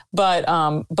standing. But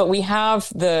we have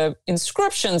the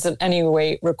inscriptions in any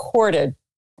way recorded.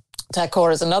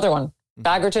 Takor is another one.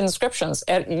 Bagratid inscriptions.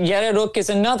 Yereruk is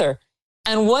another.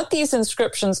 And what these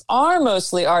inscriptions are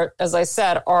mostly are, as I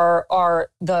said, are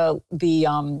the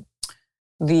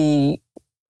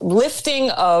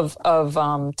lifting of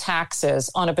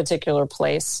taxes on a particular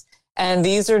place. And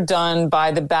these are done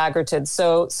by the Bagratids.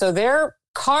 So they're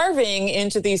carving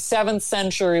into these 7th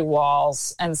century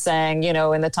walls and saying, you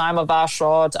know, in the time of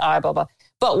Ashrot, blah, blah.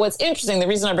 But what's interesting, the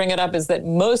reason I bring it up is that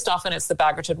most often it's the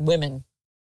Bagratid women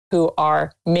who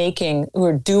are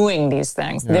doing these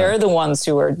things. Yeah. They're the ones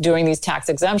who are doing these tax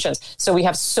exemptions. So we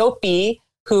have Sopi,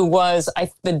 who was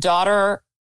the daughter,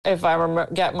 if I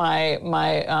get my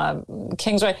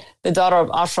kings right, the daughter of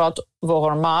Ashrat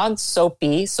Vohormad,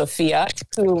 Sophia,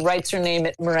 who writes her name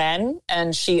at Muren,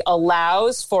 and she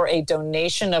allows for a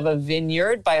donation of a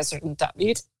vineyard by a certain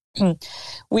David.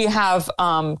 We have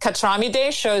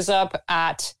Katramide shows up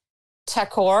at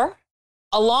Tekor,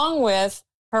 along with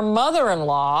her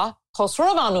mother-in-law,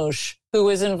 Khosrovanush, who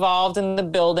was involved in the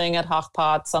building at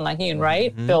Hakhpat Sanahin,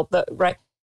 right? Mm-hmm.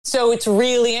 So it's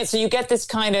really, so you get this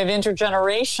kind of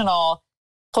intergenerational.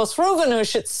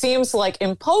 Khosrovanush, it seems like,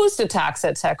 imposed a tax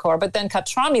at Tekor, but then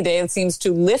Katramide, it seems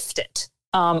to lift it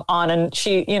on, and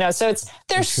she, you know, so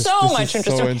there's so much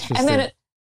interest. So interesting. And then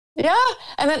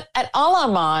and then at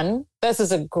Alaman, this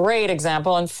is a great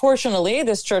example. Unfortunately,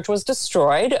 this church was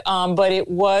destroyed, but it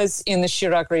was in the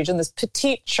Shirak region, this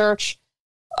petite church.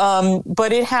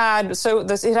 But it was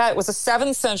a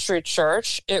 7th century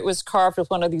church. It was carved with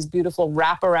one of these beautiful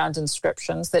wraparound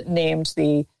inscriptions that named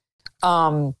the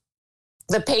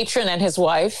patron and his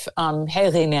wife,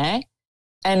 Herine.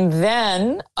 And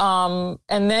then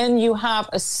you have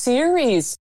a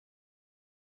series.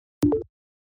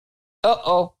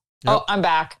 Uh-oh. Yep. Oh, I'm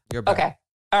back. You're back. Okay.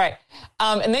 All right.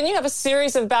 And then you have a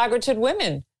series of Bagratid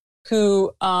women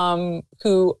who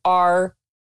are,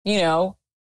 you know,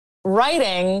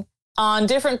 writing on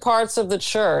different parts of the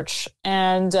church,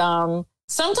 and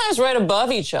sometimes right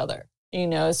above each other. You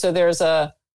know, so there's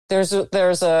one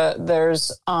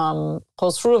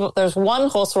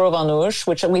Khosrovanush,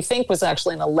 which we think was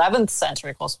actually an 11th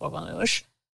century Khosrovanush,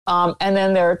 And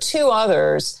then there are two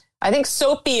others. I think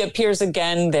Soapy appears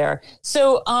again there.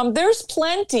 So there's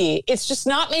plenty. It's just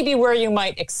not maybe where you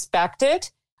might expect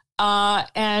it.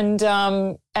 And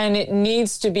it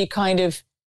needs to be kind of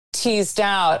teased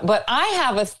out. But I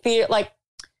have a theory,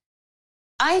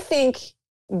 I think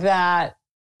that,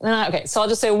 okay, so I'll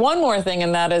just say one more thing,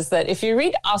 and that is that if you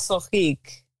read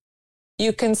Asorik,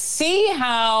 you can see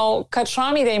how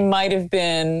Katramide might have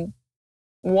been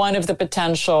one of the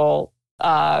potential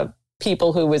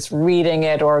people who was reading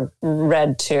it or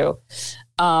read to.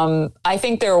 I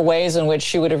think there are ways in which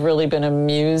she would have really been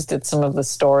amused at some of the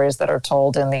stories that are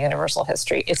told in the universal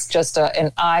history. It's just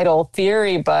an idle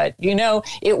theory, but,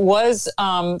 it was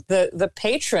the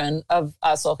patron of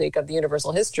Asorik, of the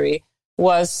universal history,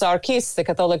 was Sarkis, the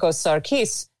Catholicos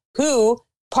Sarkis, who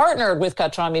partnered with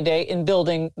Katramide in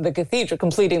building the cathedral,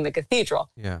 completing the cathedral.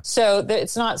 Yeah. So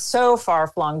it's not so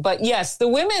far-flung. But yes, the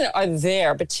women are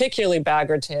there, particularly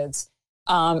Bagratids.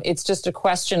 It's just a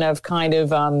question of kind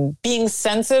of being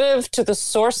sensitive to the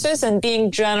sources and being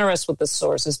generous with the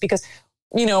sources. Because,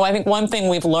 I think one thing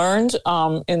we've learned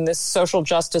in this social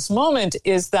justice moment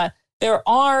is that there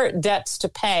are debts to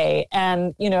pay.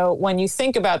 And, when you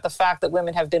think about the fact that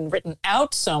women have been written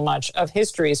out so much of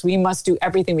histories, we must do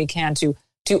everything we can to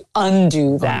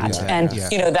undo that.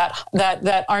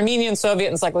 That Armenian Soviet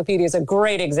encyclopedia is a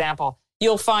great example.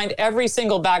 You'll find every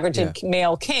single Bagratid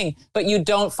male king, but you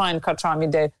don't find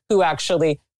Katramide, who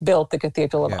actually built the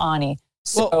Cathedral of Ani.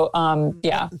 So,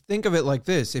 think of it like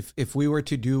this: if we were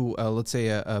to do, let's say,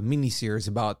 a mini series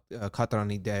about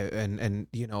Katranide, and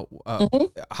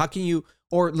how can you,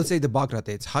 or let's say the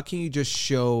Bagratids, how can you just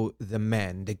show the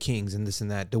men, the kings, and this and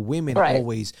that? The women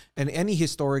always, and any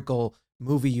historical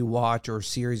movie you watch or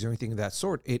series or anything of that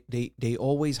sort, they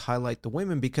always highlight the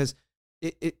women because.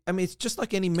 It's just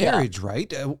like any marriage,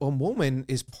 right? A woman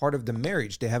is part of the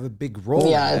marriage. They have a big role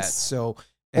in that. So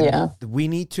we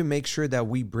need to make sure that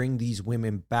we bring these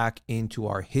women back into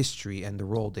our history and the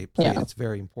role they played. It's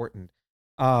very important.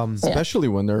 Especially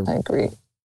when they're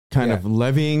kind of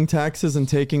levying taxes and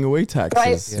taking away taxes.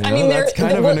 Right. That's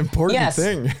kind of an important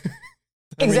thing.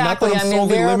 Exactly. Not that I'm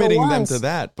solely limiting them to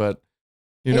that, but...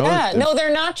 no,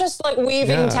 they're not just like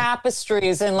weaving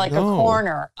tapestries in a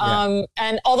corner.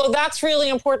 And although that's really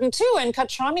important too, and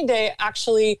Katramide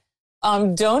actually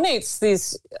donates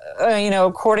these,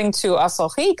 according to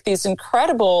Asorik, these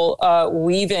incredible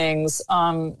weavings.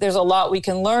 There's a lot we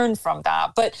can learn from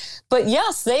that. But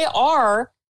yes, they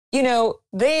are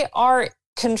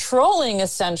controlling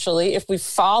essentially if we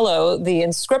follow the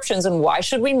inscriptions. And why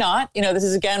should we not? This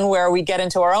is again where we get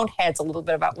into our own heads a little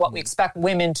bit about what we expect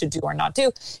women to do or not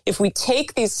do. If we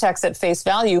take these texts at face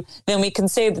value, then we can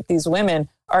say that these women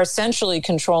are essentially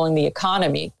controlling the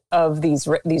economy of these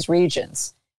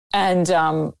regions. And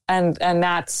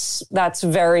that's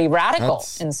very radical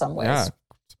in some ways.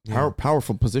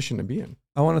 Powerful position to be in.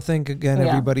 I want to thank again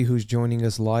everybody who's joining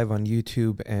us live on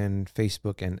YouTube and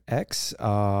Facebook and X.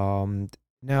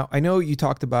 Now, I know you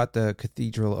talked about the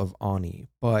Cathedral of Ani,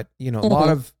 but a lot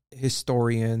of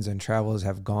historians and travelers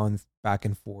have gone back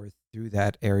and forth through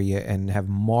that area and have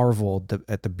marveled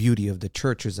at the beauty of the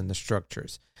churches and the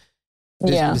structures.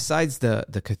 Besides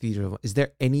the cathedral, is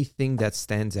there anything that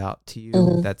stands out to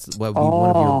you that's what would be one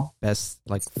of your best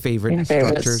favorite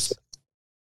structures?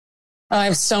 I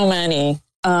have so many.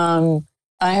 I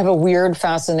have a weird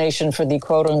fascination for the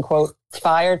quote unquote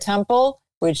fire temple,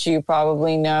 which you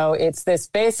probably know. It's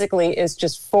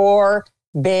just 4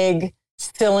 big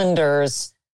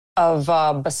cylinders of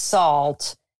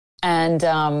basalt. And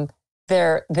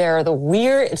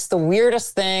it's the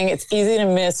weirdest thing. It's easy to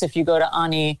miss if you go to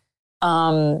Ani.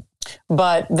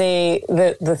 But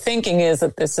the thinking is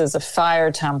that this is a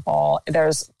fire temple. We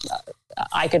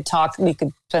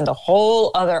could spend a whole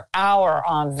other hour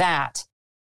on that.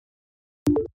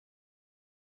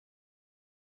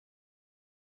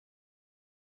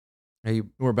 Hey,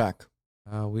 we're back.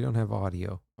 We don't have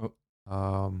audio.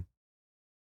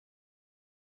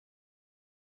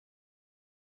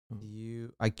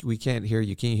 We can't hear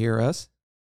you. Can you hear us?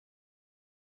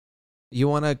 You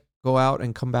want to go out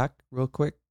and come back real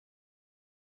quick?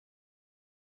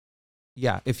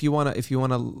 Yeah, if you want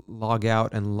to log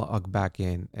out and log back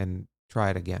in and try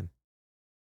it again.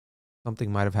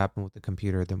 Something might have happened with the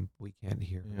computer, then we can't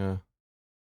hear. Yeah.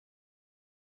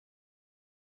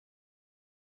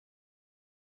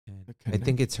 I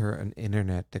think it's her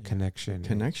internet, the connection. The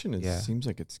connection seems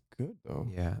like it's good though.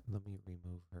 Yeah, let me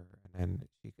remove her and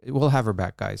then we'll have her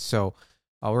back, guys. So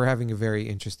we're having a very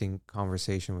interesting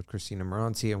conversation with Christina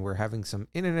Maranci, and we're having some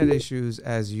internet issues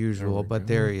as usual, but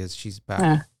there he is. She's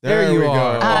back. There you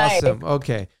are. Hi. Awesome.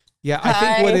 Okay. Yeah, I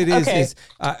think what it is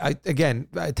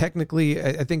technically,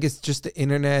 I think it's just the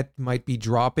internet might be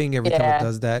dropping every time it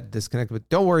does that disconnect. But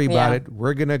don't worry about it.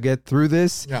 We're gonna get through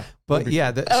this. Yeah, but so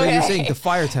you're saying the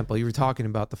fire temple. You were talking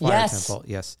about the fire temple.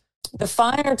 Yes. The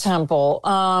fire temple,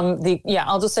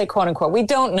 I'll just say quote unquote. We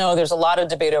don't know. There's a lot of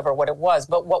debate over what it was,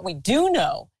 but what we do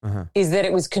know is that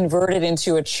it was converted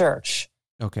into a church.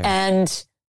 Okay. And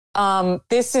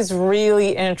this is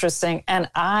really interesting. And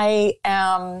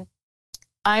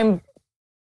I'm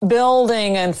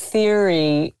building a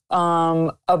theory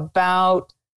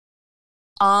about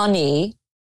Ani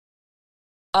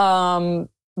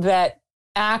that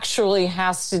actually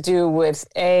has to do with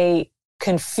a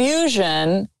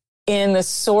confusion in the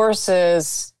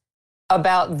sources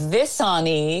about this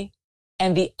Ani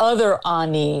and the other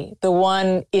Ani, the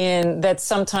one that's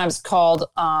sometimes called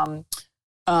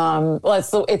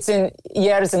it's in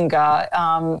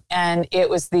Yerzinga, and it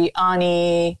was the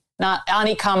Ani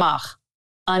Kamach.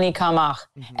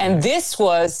 And this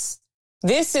was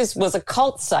a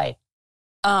cult site.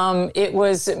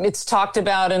 It's talked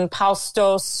about in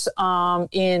Paustos,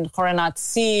 in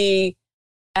Horenatsi,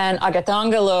 and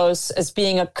Agatangelos as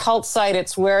being a cult site.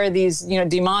 It's where these,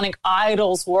 demonic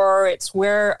idols were. It's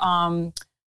where, the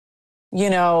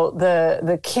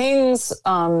kings,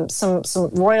 some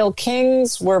royal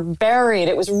kings were buried.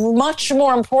 It was much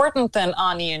more important than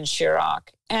Ani and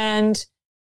Shirak. And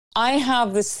I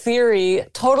have this theory,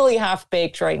 totally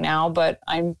half-baked right now, but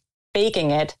I'm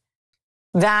baking it,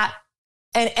 that,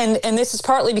 and this is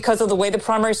partly because of the way the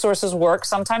primary sources work.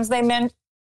 Sometimes they meant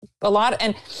a lot,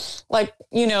 and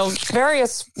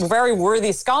various very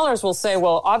worthy scholars will say,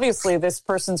 well, obviously this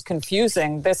person's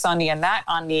confusing this Ani and that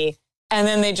Ani, and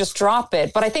then they just drop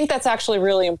it. But I think that's actually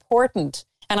really important.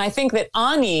 And I think that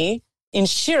Ani in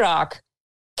Shirak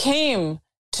came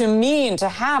to mean to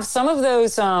have some of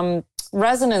those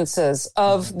resonances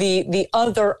of the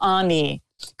other Ani.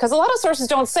 Because a lot of sources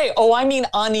don't say, oh, I mean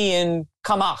Ani in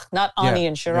Kamach, not Ani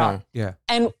in Shirak. Yeah.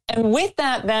 And with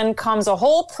that then comes a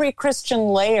whole pre-Christian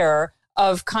layer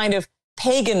of kind of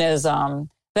paganism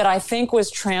that I think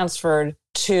was transferred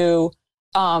to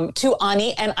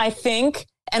Ani. And I think,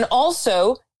 and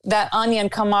also that Ani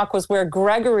and Kamach was where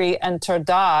Gregory and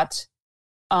Terdat,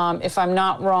 if I'm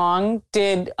not wrong,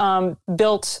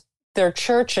 built their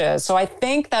churches. So I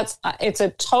think it's a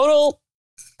total,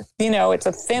 it's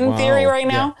a thin theory right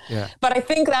now. Yeah. But I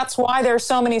think that's why there's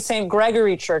so many St.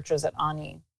 Gregory churches at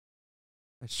Ani.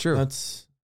 That's true. I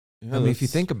mean, if you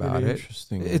think about it,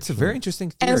 it's a very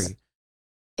interesting theory.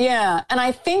 And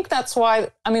I think that's why,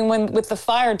 with the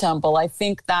fire temple, I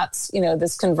think that's,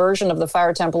 this conversion of the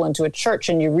fire temple into a church.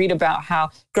 And you read about how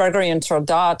Gregory and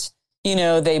Terdat,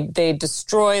 they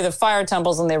destroy the fire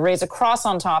temples and they raise a cross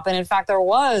on top. And in fact, there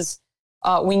was,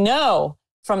 we know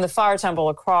from the fire temple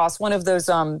across, one of those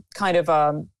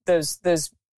the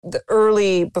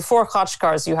early, before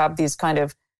Khachkars, you have these kind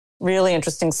of really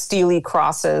interesting steely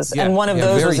crosses. And one of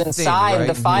those was inside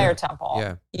the fire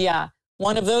temple. Yeah.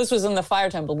 One of those was in the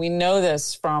fire temple. We know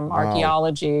this from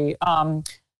archaeology.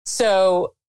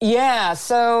 So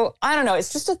I don't know.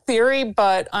 It's just a theory,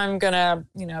 but I'm going to,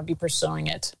 be pursuing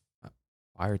it.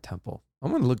 Fire temple. I'm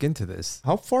going to look into this.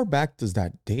 How far back does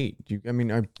that date? I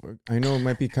know it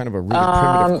might be kind of a really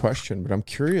primitive question, but I'm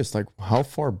curious, like how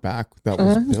far back that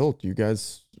was built. You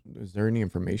guys, is there any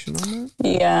information on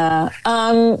that?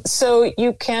 Yeah. So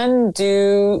you can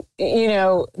do,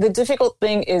 the difficult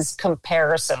thing is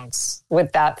comparisons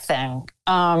with that thing.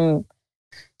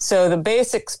 So the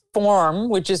basic form,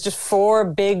 which is just 4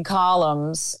 big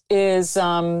columns, is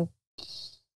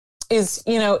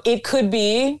it could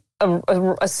be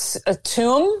a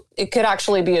tomb. It could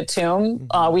actually be a tomb.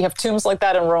 We have tombs like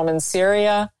that in Roman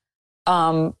Syria.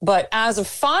 But as a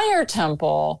fire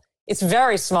temple, it's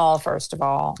very small, first of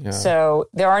all. Yeah. So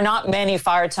there are not many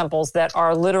fire temples that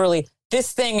are literally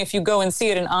this thing. If you go and see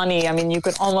it in Ani, you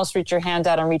could almost reach your hand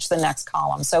out and reach the next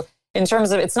column. So in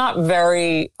terms of, it's not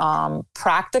very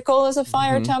practical as a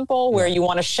fire temple where you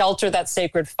want to shelter that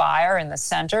sacred fire in the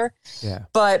center. Yeah.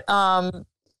 But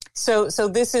so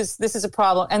this is a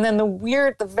problem. And then the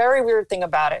very weird thing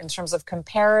about it in terms of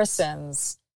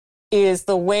comparisons is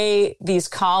the way these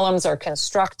columns are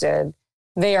constructed.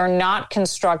 They are not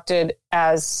constructed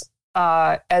as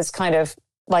kind of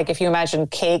like, if you imagine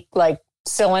cake, like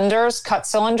cylinders, cut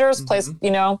cylinders, placed,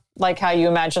 like how you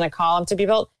imagine a column to be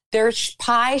built. They're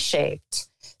pie shaped.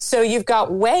 So you've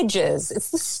got wedges.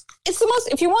 It's the most,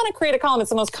 if you want to create a column, it's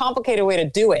the most complicated way to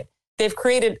do it. They've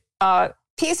created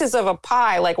pieces of a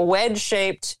pie, like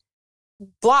wedge-shaped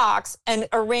blocks, and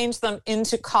arrange them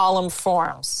into column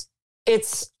forms.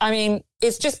 It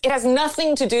has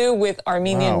nothing to do with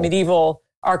Armenian medieval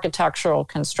architectural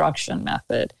construction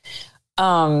method.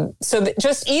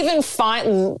 Just even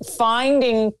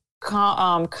finding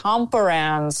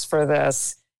comparans for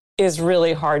this is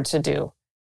really hard to do.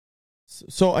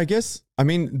 So I guess, I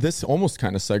mean, this almost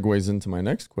kind of segues into my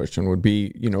next question would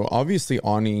be, obviously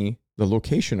Ani, the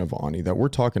location of Ani that we're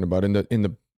talking about in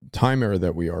the time era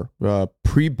that we are,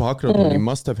 pre-Bagratid,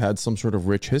 must have had some sort of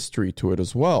rich history to it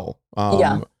as well.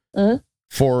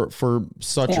 For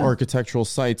such architectural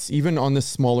sites, even on this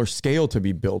smaller scale to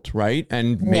be built, right?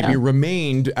 And maybe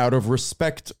remained out of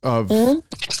respect of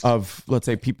let's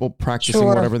say people practicing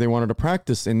whatever they wanted to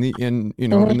practice in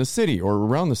the city or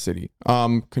around the city.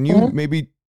 Can you maybe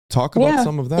talk about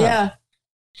some of that? Yeah.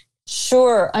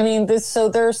 Sure. I mean, so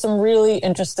there are some really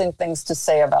interesting things to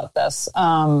say about this.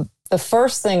 The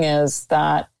first thing is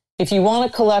that if you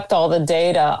want to collect all the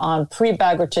data on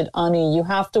pre-Bagratid Ani, you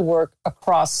have to work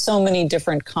across so many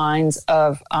different kinds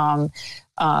of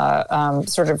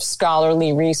sort of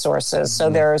scholarly resources. So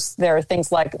there are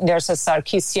things like there's a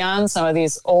Sarkisian, some of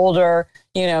these older,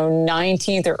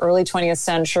 19th or early 20th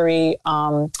century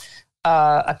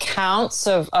accounts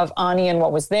of Ani and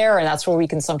what was there, and that's where we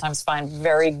can sometimes find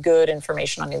very good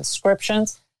information on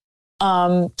inscriptions.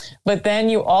 But then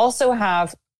you also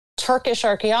have Turkish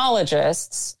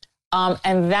archaeologists.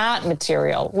 And that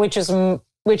material, which is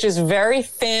very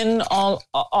thin,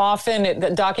 often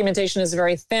the documentation is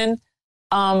very thin,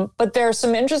 but there's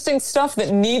some interesting stuff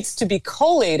that needs to be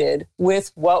collated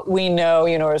with what we know,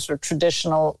 as sort of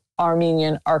traditional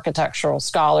Armenian architectural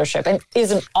scholarship, and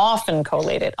isn't often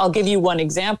collated. I'll give you one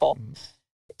example.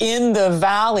 In the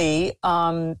valley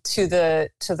to the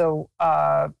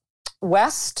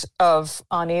west of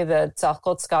Ani, the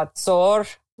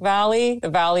Tsakhotska Valley, the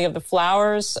Valley of the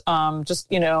Flowers, not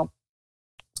the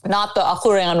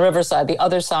Akhurian Riverside, the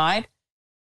other side,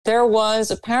 there was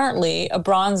apparently a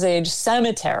Bronze Age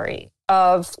cemetery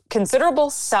of considerable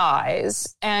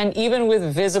size and even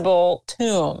with visible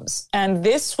tombs. And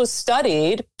this was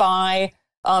studied by,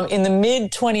 in the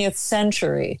mid-20th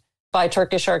century, by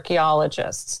Turkish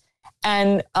archaeologists.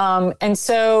 And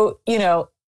so,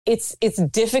 it's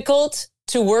difficult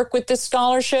to work with this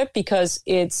scholarship because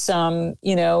it's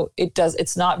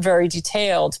it's not very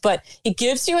detailed, but it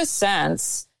gives you a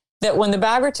sense that when the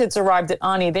Bagratids arrived at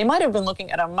Ani, they might have been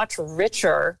looking at a much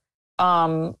richer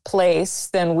place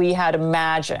than we had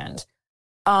imagined.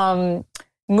 And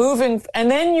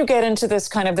then you get into this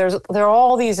kind of there are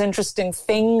all these interesting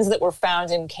things that were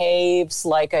found in caves,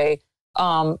 like a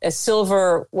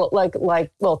silver,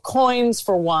 coins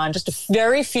for one, just a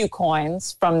very few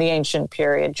coins from the ancient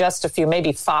period, just a few,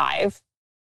 maybe 5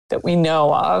 that we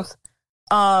know of.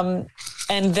 And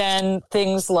then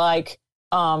things like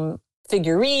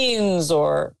figurines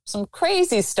or some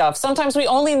crazy stuff. Sometimes we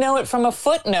only know it from a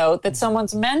footnote that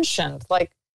someone's mentioned, but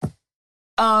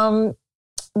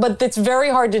it's very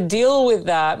hard to deal with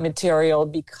that material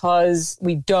because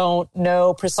we don't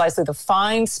know precisely the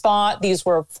find spot. These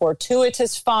were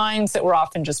fortuitous finds that were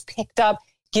often just picked up,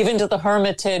 given to the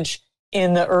Hermitage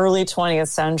in the early 20th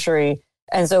century.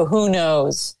 And so who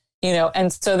knows,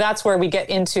 and so that's where we get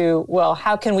into, well,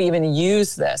 how can we even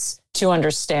use this to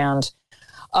understand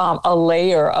a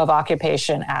layer of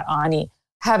occupation at Ani?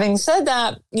 Having said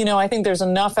that, I think there's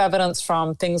enough evidence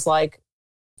from things like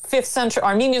 5th century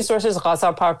Armenian sources,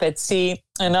 Ghazar Parpetsi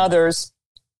and others.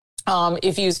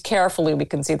 If used carefully, we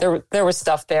can see there was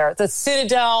stuff there. The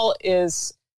citadel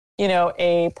is,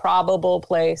 a probable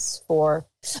place for.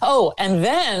 Oh, and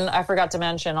then I forgot to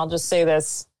mention, I'll just say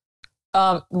this.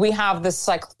 We have this,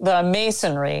 the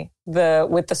masonry,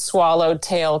 with the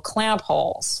swallowtail clamp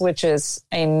holes, which is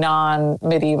a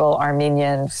non-medieval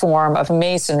Armenian form of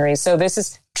masonry. So this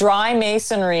is dry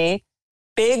masonry,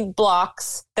 big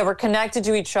blocks that were connected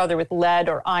to each other with lead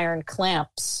or iron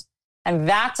clamps. And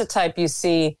that's a type you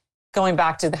see going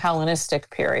back to the Hellenistic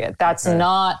period. That's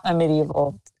not a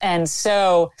medieval. And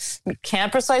so we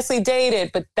can't precisely date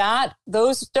it, but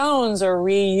those stones are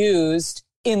reused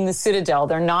in the citadel.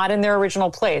 They're not in their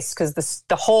original place because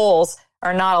the holes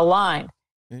are not aligned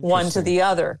one to the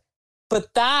other.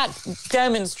 But that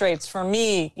demonstrates for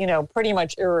me, pretty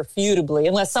much irrefutably,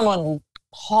 unless someone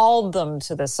hauled them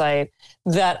to the site,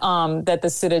 that the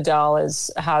citadel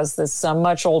has this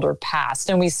much older past,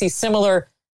 and we see similar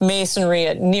masonry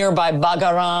at nearby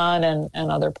Bagaran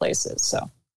and other places. So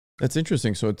that's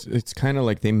interesting. So it's kind of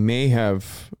like they may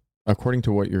have, according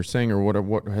to what you're saying or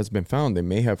what has been found, they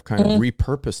may have kind of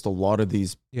repurposed a lot of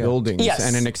these buildings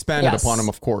and then expanded upon them,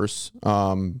 of course.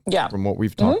 From what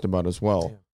we've talked about as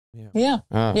well.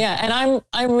 And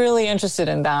I'm really interested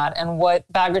in that and what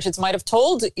Bagratids might have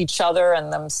told each other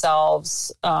and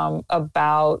themselves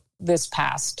about this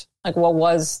past. Like what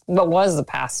was the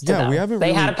past to them?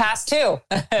 They had a past too.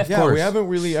 We haven't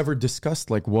really ever discussed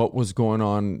like what was going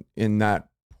on in that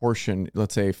portion,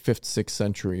 let's say 5th, 6th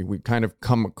century. We kind of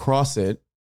come across it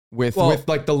with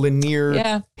like the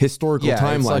linear historical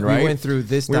timeline, like right? We went through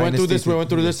this, we went through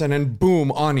this, and then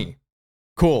boom, Ani.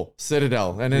 Cool,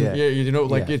 Citadel. And then,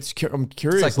 I'm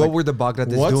curious. It's like, what were the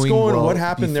Bagratid doing? What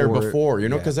happened there before? You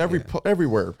know, because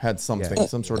everywhere had something,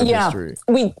 some sort of history.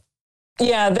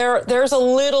 There's a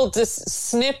little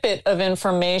snippet of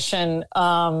information,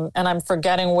 and I'm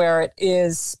forgetting where it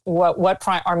is, what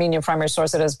Armenian primary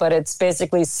source it is, but it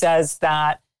basically says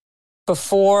that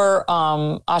before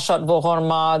Ashat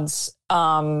Vohormad's,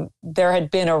 there had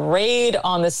been a raid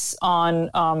on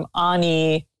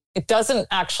Ani. It doesn't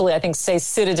actually, I think, say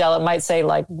Citadel. It might say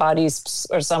like Baris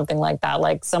or something like that,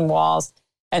 like some walls,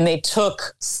 and they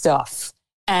took stuff.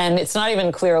 And it's not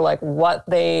even clear like what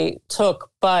they took,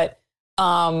 but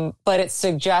it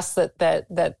suggests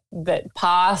that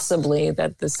possibly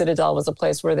that the Citadel was a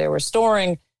place where they were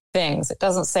storing things. It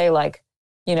doesn't say like,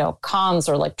 you know, cons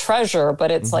or like treasure,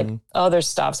 but it's like other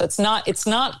stuff. So it's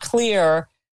not clear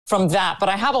from that. But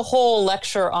I have a whole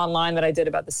lecture online that I did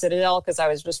about the Citadel because I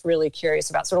was just really curious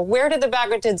about sort of where did the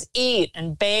Bagratids eat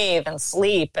and bathe and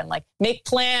sleep and like make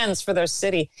plans for their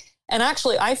city. And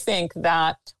actually, I think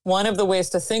that one of the ways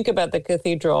to think about the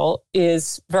cathedral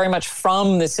is very much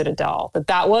from the Citadel,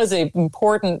 that was an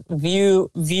important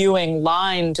viewing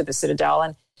line to the Citadel.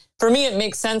 And for me, it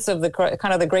makes sense of the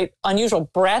kind of the great unusual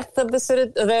breadth of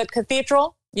the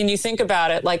cathedral. And you think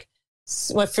about it, like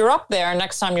if you're up there,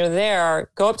 next time you're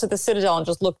there, go up to the Citadel and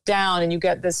just look down and you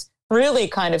get this really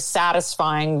kind of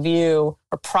satisfying view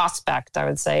or prospect, I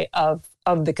would say, of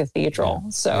the cathedral.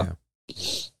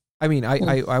 I mean,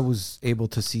 I was able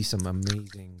to see some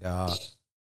amazing,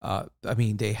 I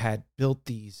mean, they had built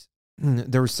these,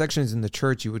 there were sections in the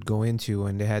church you would go into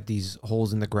and they had these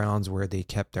holes in the grounds where they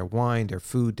kept their wine, their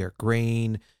food, their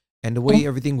grain, and the way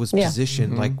everything was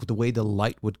positioned, like the way the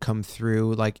light would come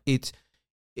through, like it's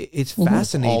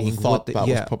fascinating. All the thought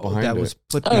that was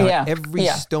put behind it. Every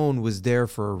stone was there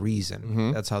for a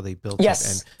reason. That's how they built it.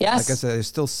 And like I said, there's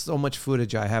still so much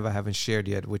footage I haven't shared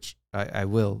yet, which I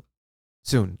will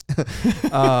soon.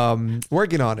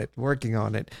 Working on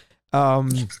it.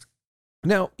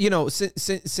 Now, you know,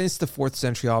 since the 4th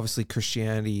century, obviously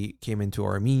Christianity came into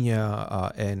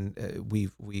Armenia, and we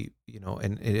you know,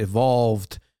 and it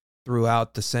evolved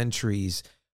throughout the centuries.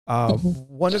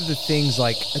 One of the things,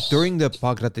 like during the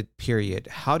Bagratid period,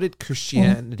 how did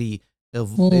Christianity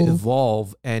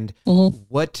evolve, and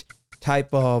what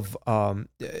type of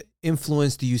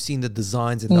influence do you see in the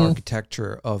designs and the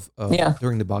architecture of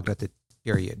during the Bagratid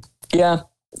period? Yeah.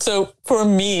 So for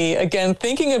me, again,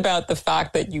 thinking about the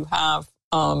fact that you have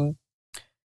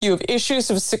issues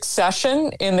of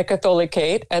succession in the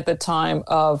Catholicate at the time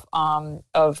of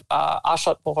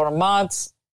Ashat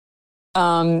Bohormad's,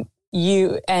 and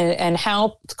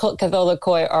how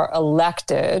Catholicoi are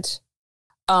elected,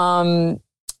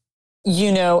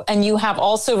 you know, and you have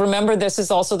also, remember, this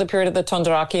is also the period of the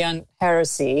Tondrakian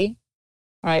heresy,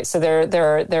 right? So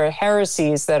there are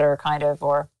heresies that are kind of,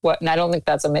 or what, and I don't think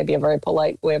that's maybe a very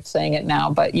polite way of saying it now,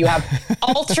 but you have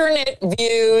alternate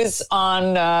views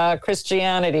on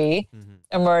Christianity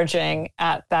emerging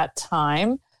at that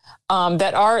time,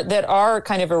 that are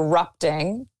kind of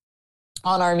erupting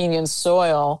on Armenian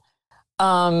soil.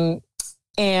 And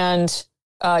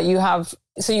you have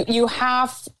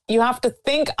to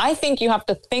think, I think you have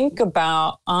to think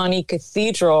about Ani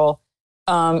Cathedral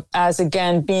as,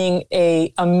 again, being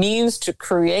a means to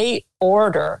create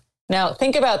order. Now,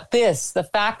 think about this, the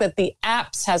fact that the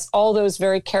apse has all those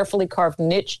very carefully carved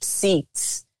niched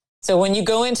seats. So when you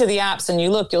go into the apse and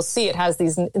you look, you'll see it has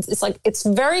these, it's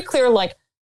very clear, like,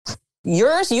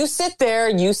 yours, you sit there,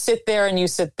 and you sit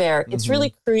there. It's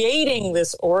really creating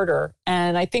this order.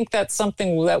 And I think that's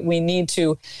something that we need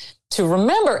to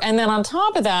remember. And then on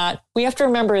top of that, we have to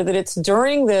remember that it's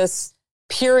during this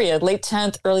period, late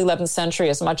 10th, early 11th century,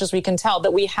 as much as we can tell,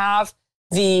 that we have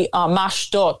the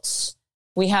mashtots.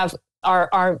 We have our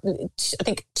I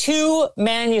think 2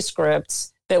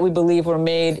 manuscripts that we believe were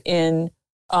made in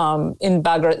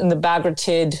the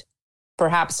Bagratid,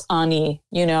 perhaps Ani,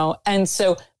 you know. And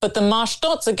so, but the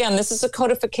mashtots, again, this is a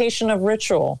codification of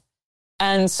ritual.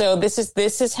 And so this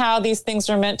is how these things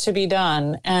are meant to be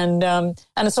done. And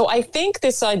so I think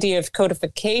this idea of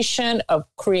codification, of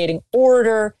creating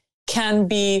order, can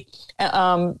be,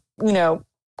 you know,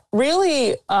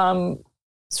 really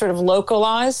sort of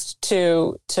localized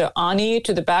to Ani,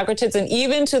 to the Bagratids, and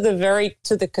even to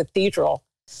the cathedral.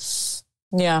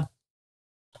 Yeah.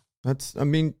 I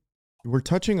mean, we're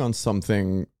touching on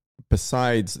something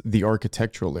besides the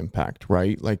architectural impact,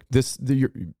 right? Like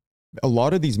a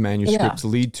lot of these manuscripts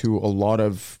lead to a lot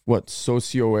of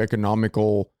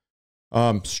socioeconomical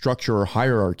structure or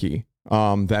hierarchy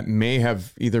that may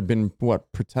have either been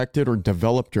protected or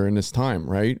developed during this time,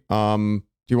 right?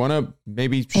 Do you want to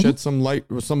maybe shed some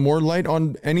more light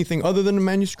on anything other than the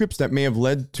manuscripts that may have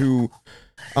led to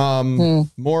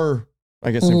more,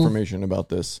 I guess, information about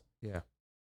this? Yeah.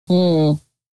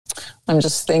 I'm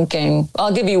just thinking.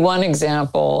 I'll give you one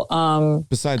example.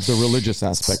 Besides the religious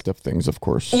aspect of things, of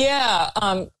course. Yeah.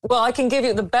 Well, I can give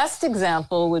you the best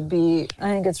example would be, I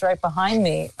think it's right behind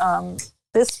me.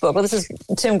 This book. Well, this is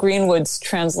Tim Greenwood's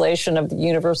translation of the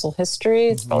Universal History.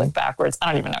 It's probably backwards. I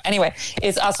don't even know. Anyway,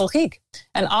 it's Asolhik.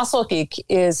 And Asolhik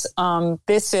is,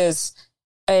 this is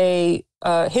a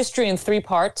history in 3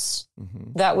 parts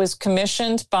that was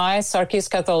commissioned by Sarkis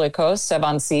Katholikos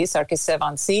Sarkis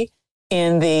Sevansi,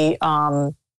 in the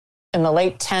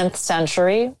late 10th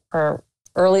century or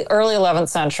early 11th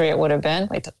century, it would have been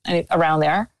around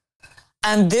there.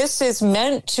 And this is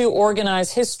meant to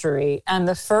organize history. And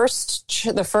the first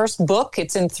book,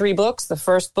 it's in 3 books. The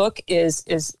first book is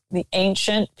the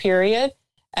ancient period,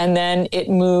 and then it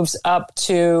moves up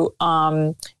to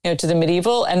to the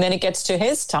medieval, and then it gets to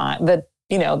his time,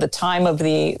 the time of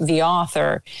the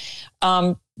author.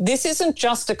 This isn't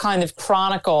just a kind of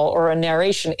chronicle or a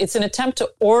narration. It's an attempt to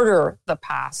order the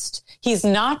past. He's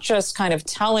not just kind of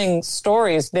telling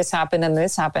stories, this happened and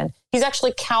this happened. He's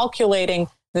actually calculating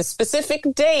the specific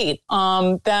date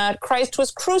that Christ was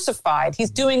crucified.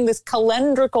 He's doing this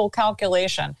calendrical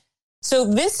calculation. So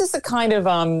this is the kind of,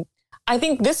 I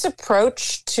think this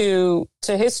approach to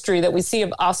history that we see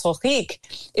of Asolhik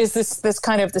is this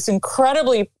kind of this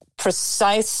incredibly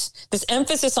precise, this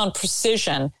emphasis on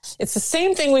precision. It's the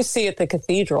same thing we see at the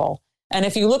cathedral. And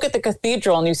if you look at the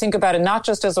cathedral and you think about it not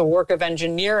just as a work of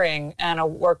engineering and a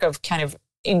work of kind of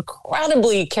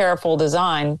incredibly careful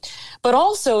design, but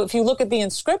also if you look at the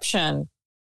inscription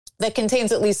that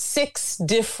contains at least 6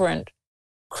 different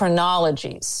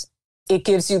chronologies. It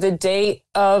gives you the date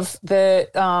of the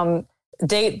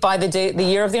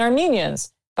year of the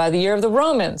Armenians, by the year of the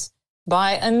Romans,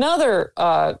 by another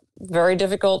very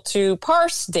difficult to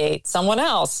parse date, someone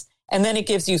else. And then it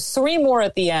gives you 3 more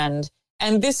at the end.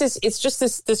 And it's just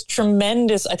this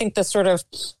tremendous, I think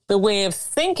the way of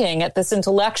thinking at this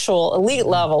intellectual elite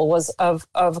level was of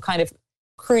kind of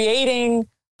creating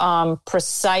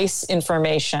precise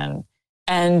information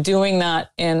and doing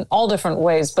that in all different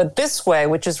ways. But this way,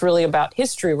 which is really about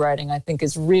history writing, I think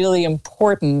is really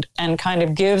important and kind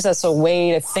of gives us a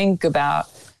way to think about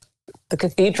the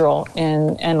cathedral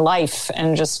and life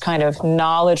and just kind of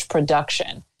knowledge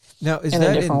production. Now, is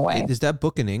that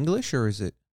book in English or is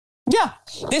it? Yeah,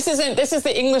 this is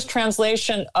the English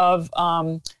translation of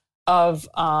the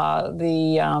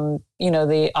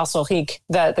Asolhik,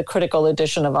 the critical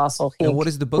edition of Asolhik. And what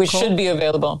is the book which called? Should be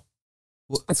available.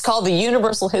 It's called The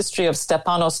Universal History of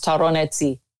Stepanos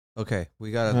Taronetsi. Okay,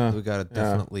 we gotta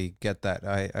definitely get that.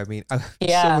 I mean, so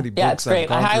many books. Yeah, it's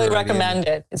great. I highly recommend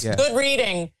it. It's good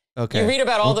reading. Okay. You read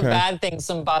about all the bad things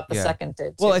about the second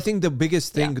did. Well, I think the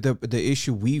biggest thing, the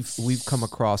issue we've come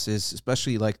across is,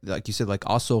 especially like you said, like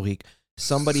Asolhik,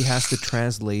 somebody has to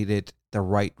translate it the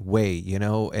right way,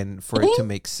 and for it to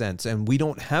make sense. And we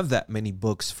don't have that many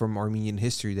books from Armenian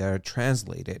history that are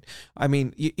translated. I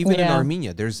mean, even in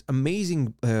Armenia, there's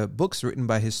amazing books written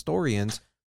by historians.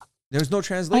 There's no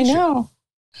translation. I know.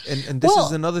 And this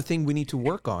is another thing we need to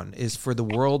work on, is for the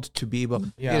world to be able,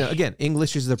 again,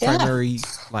 English is the primary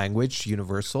language,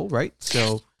 universal, right?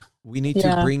 So we need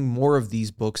to bring more of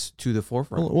these books to the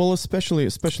forefront. Well, especially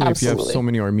if you have so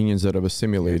many Armenians that have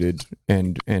assimilated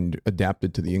and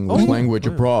adapted to the English language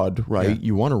abroad, right? Yeah.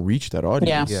 You want to reach that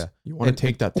audience. Yeah. You want to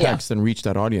take that text and reach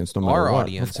that audience no matter what.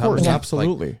 Audience, of course,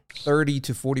 absolutely. Like 30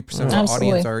 to 40% of our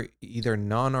audience are either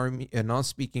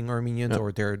non-speaking Armenians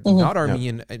or they're not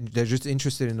Armenian. And they're just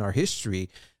interested in our history.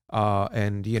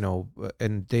 And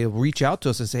they'll reach out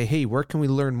to us and say, hey, where can we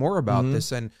learn more about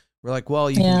this? And we're like, well,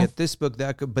 you can get this book,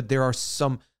 but there are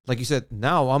some, like you said,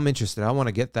 now I'm interested. I want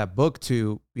to get that book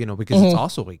to, because it's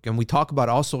Asolhik. And we talk about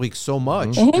Asolhik so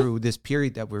much through this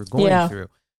period that we're going through.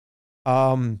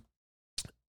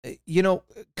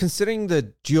 Considering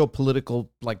the geopolitical,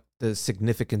 like the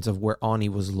significance of where Ani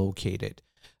was located,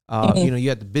 you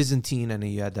had the Byzantine and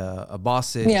you had the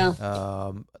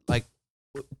Abbasid,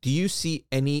 do you see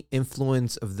any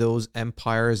influence of those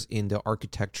empires in the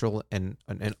architectural and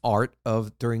art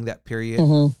of during that period?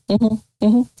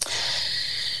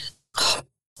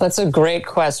 That's a great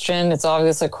question. It's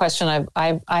obviously a question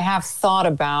I have thought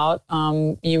about.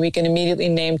 We can immediately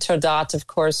name Turdat, of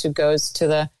course, who goes to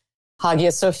the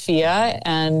Hagia Sophia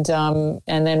and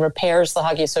then repairs the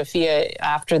Hagia Sophia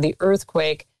after the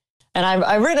earthquake. And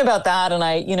I've written about that, and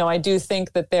I do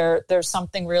think that there's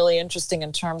something really interesting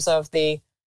in terms of if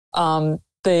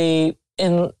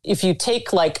you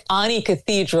take like Ani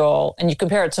Cathedral and you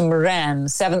compare it to Maranci,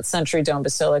 7th century dome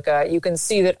basilica, you can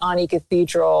see that Ani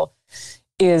Cathedral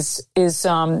is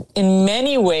in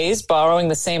many ways borrowing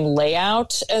the same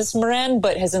layout as Maranci,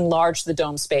 but has enlarged the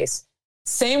dome space.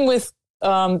 Same with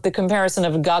the comparison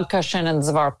of Gagkashen and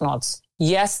Zvartnots.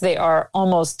 Yes, they are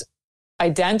almost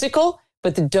identical,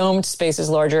 but the domed space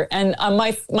is larger. And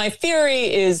my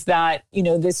theory is that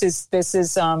this is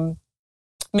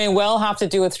may well have to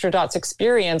do with Stradot's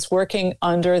experience working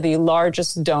under the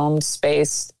largest domed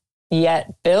space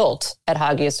yet built at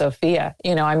Hagia Sophia.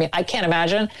 I can't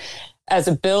imagine as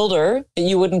a builder that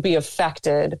you wouldn't be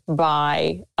affected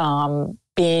by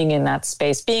being in that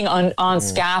space, being on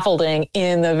scaffolding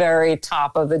in the very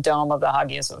top of the dome of the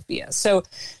Hagia Sophia. So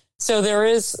there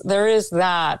is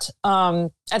that.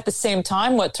 At the same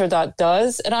time, what Stradot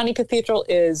does at Ani Cathedral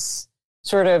is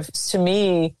sort of, to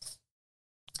me,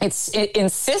 it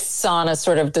insists on a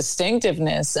sort of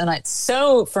distinctiveness, and it's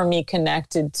so, for me,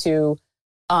 connected to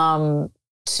the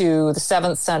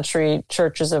 7th century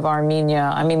churches of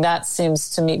Armenia. I mean, that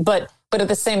seems to me, but at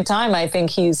the same time, I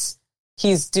think he's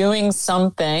doing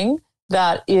something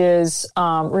that is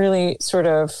really sort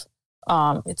of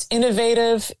it's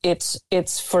innovative.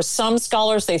 It's for some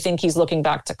scholars, they think he's looking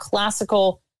back to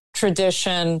classical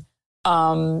tradition. There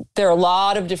are a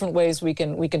lot of different ways we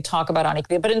can talk about Ani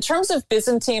Cathedral, but in terms of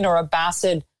Byzantine or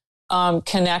Abbasid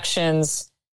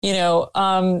connections,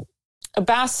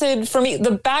 Abbasid, for me,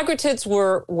 the Bagratids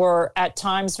were at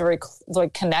times very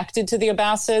connected to the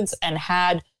Abbasids and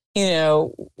had, we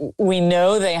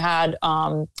know they had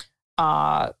what's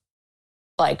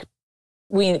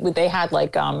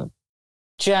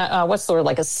the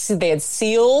word? They had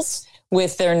seals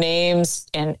with their names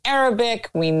in Arabic.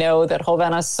 We know that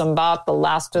Hovhannes Sambat, the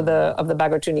last of the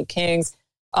Bagratuni kings,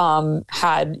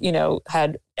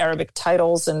 had Arabic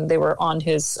titles, and they were on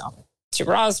his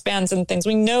Shiraz bands and things.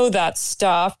 We know that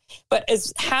stuff, but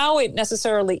as how it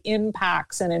necessarily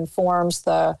impacts and informs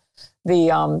the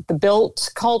built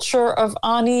culture of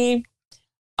Ani,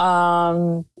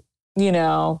 I don't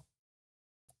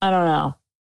know.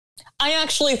 I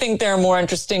actually think there are more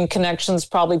interesting connections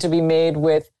probably to be made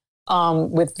with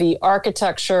the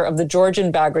architecture of the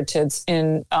Georgian Bagratids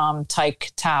in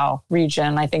Taik Tau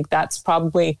region. I think that's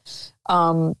probably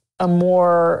a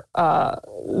more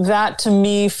that to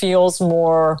me feels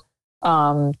more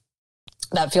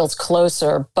that feels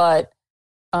closer. But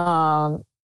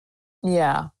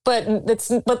yeah, but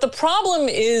the problem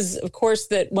is, of course,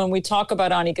 that when we talk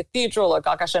about Ani Cathedral or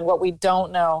Gagkashen, what we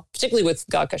don't know, particularly with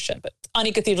Gagkashen, but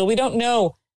Ani Cathedral, we don't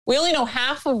know. We only know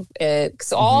half of it,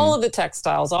 because all of the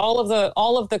textiles, all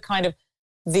of the kind of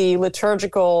the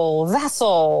liturgical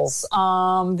vessels,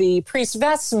 the priest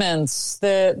vestments,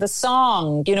 the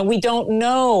song. We don't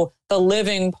know the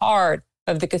living part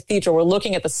of the cathedral. We're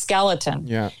looking at the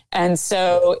skeleton, and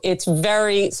so it's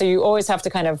so you always have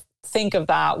to kind of think of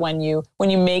that when you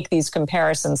make these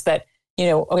comparisons. That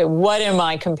okay, what am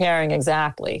I comparing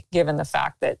exactly? Given the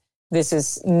fact that this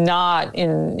is not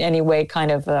in any way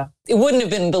kind of it wouldn't have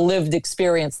been the lived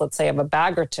experience, let's say, of a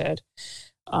Bagratid.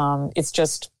 It's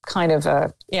just kind of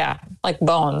like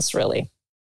bones, really.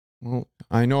 Well,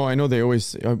 I know they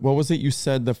always, what was it you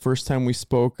said the first time we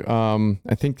spoke?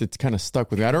 I think it's kind of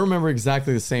stuck with me. I don't remember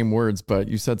exactly the same words, but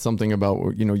you said something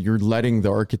about, you're letting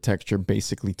the architecture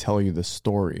basically tell you the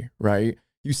story, right?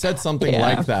 You said something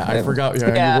like that. I forgot. You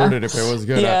worded it, if it was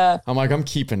good. I'm like, I'm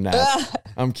keeping that.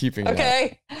 I'm keeping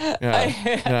that.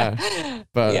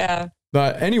 Okay.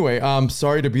 But anyway, I'm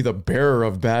sorry to be the bearer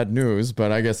of bad news,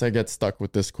 but I guess I get stuck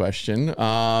with this question.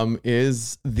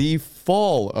 Is the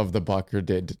fall of the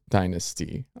Bagratid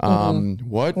dynasty?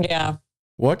 What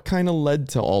kind of led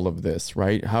to all of this,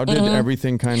 right? How did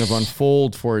everything kind of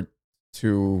unfold for it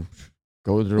to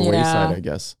go to the wayside, I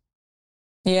guess?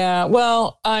 Yeah,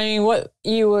 well, I mean, one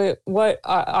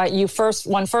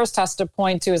first has to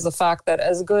point to is the fact that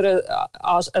as good as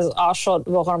Ashot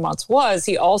Roharmats was,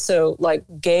 he also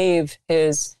gave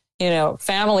his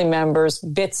family members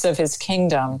bits of his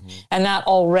kingdom, and that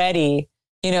already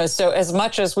so as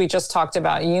much as we just talked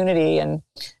about unity and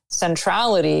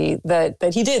centrality, that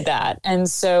he did that, and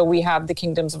so we have the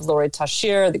kingdoms of Lori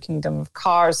Tashir, the kingdom of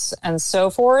Kars, and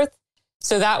so forth.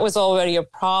 So that was already a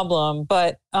problem,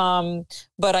 but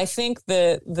I think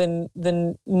the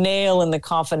nail in the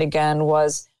coffin again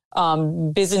was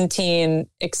Byzantine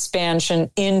expansion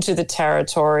into the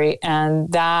territory,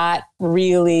 and that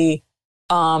really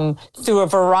through a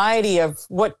variety of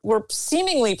what were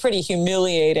seemingly pretty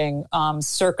humiliating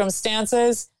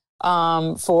circumstances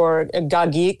for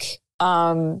Gagik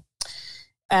and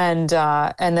then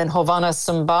Hovhannes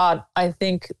Sambat. I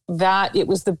think that it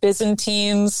was the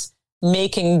Byzantines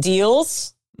making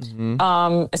deals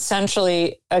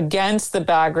essentially against the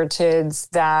Bagratids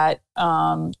that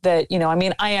I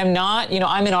mean, I am not,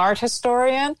 I'm an art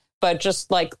historian, but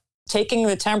just like taking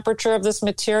the temperature of this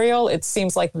material, it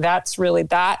seems like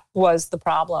that was the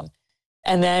problem.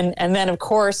 And then of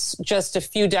course, just a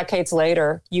few decades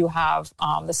later, you have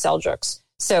the Seljuks.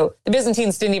 So the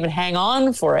Byzantines didn't even hang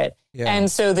on for it. Yeah.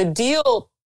 And so the deal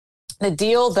that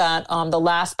the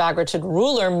last Bagratid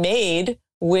ruler made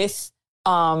with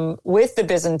the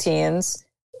Byzantines,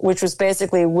 which was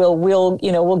basically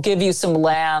we'll give you some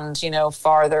land,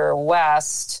 farther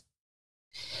west.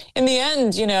 In the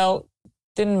end,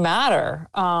 didn't matter.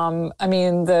 I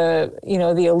mean, the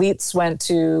elites went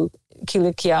to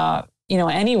Kilikia,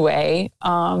 anyway.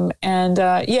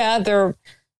 There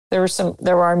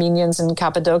were Armenians in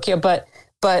Cappadocia, but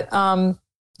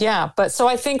so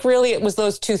I think really it was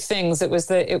those two things. It was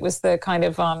the kind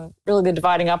of really the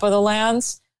dividing up of the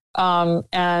lands,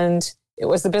 and it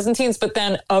was the Byzantines. But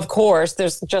then, of course,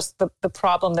 there's just the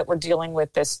problem that we're dealing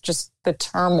with, just the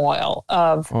turmoil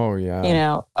of,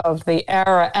 of the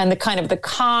era and the kind of the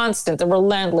constant, the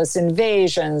relentless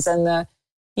invasions and the,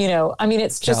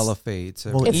 it's just caliphates.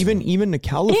 Well, even the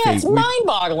caliphate. Yeah, it's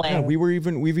mind-boggling. Yeah,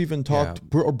 we've even talked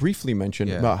or briefly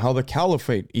mentioned about how the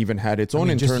caliphate even had its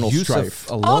own internal strife.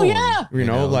 Alone,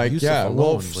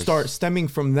 start stemming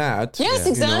from that. Yes,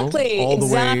 exactly. All the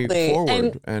way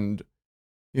forward, and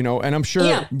I'm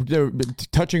sure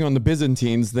touching on the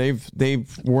Byzantines, they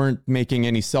weren't making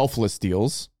any selfless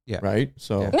deals. Yeah. Right.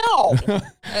 So no.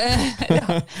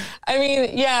 I mean,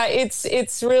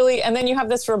 it's really, and then you have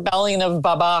this rebellion of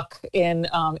Babak in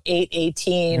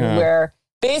 818, where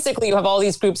basically you have all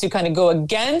these groups who kind of go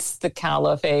against the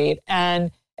caliphate,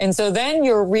 and so then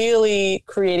you're really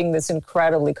creating this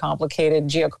incredibly complicated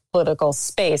geopolitical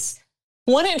space.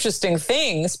 One interesting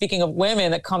thing, speaking of women,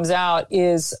 that comes out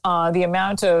is the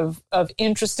amount of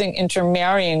interesting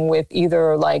intermarrying with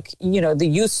either the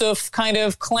Yusuf kind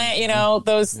of clan,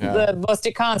 the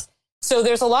Bostik Khans. So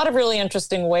there's a lot of really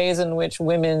interesting ways in which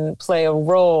women play a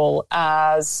role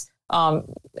as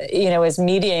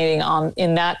mediating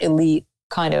in that elite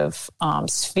kind of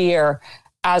sphere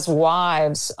as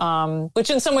wives,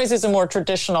 which in some ways is a more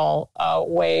traditional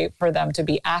way for them to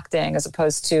be acting as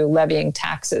opposed to levying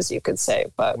taxes, you could say.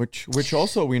 But which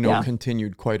also we know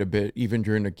continued quite a bit even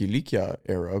during the Kilikia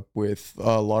era with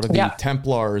a lot of the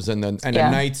Templars and the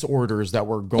Knights orders that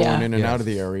were going in and out of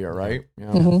the area, right?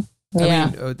 Yeah.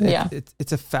 Mm-hmm.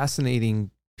 It's a fascinating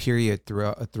period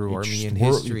through Armenian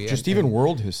history, even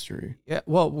world history. Yeah,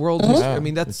 well, world history. I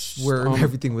mean, that's where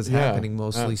everything was happening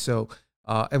mostly. So.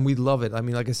 And we love it. I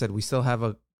mean, like I said, we still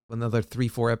have another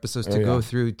 3-4 episodes to go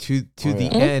through to the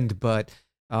end. But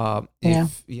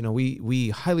we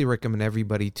highly recommend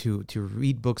everybody to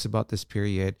read books about this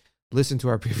period, listen to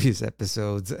our previous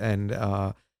episodes, and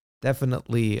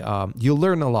definitely you'll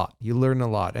learn a lot.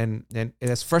 And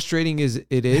as frustrating as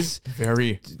it is,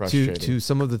 very frustrating to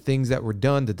some of the things that were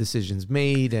done, the decisions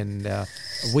made, and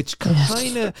which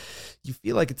kind of you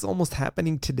feel like it's almost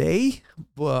happening today,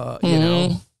 but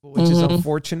which is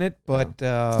unfortunate, but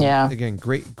again,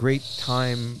 great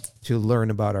time to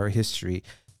learn about our history.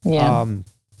 Yeah.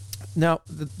 Now,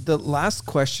 the last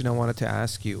question I wanted to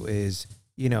ask you is,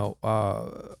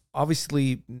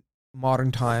 obviously,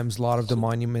 modern times, a lot of the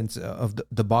monuments of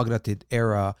the Bagratid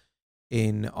era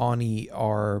in Ani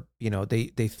are,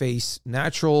 they face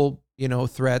natural,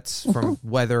 threats from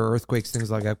weather, earthquakes, things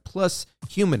like that, plus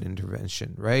human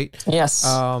intervention, right? Yes.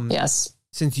 Yes.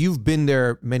 Since you've been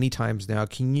there many times now,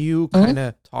 can you kind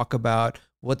of talk about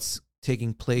what's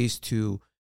taking place to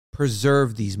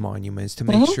preserve these monuments to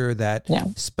make sure that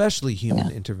especially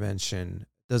human intervention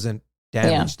doesn't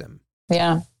damage them?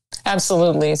 Yeah,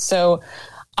 absolutely. So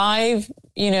I've,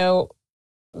 been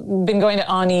going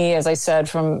to Ani, as I said,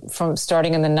 from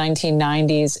starting in the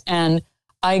 1990s. And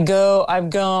I've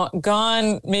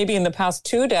gone maybe in the past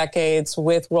 2 decades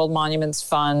with World Monuments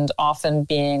Fund, often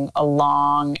being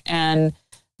along, and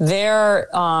they're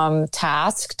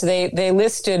tasked. They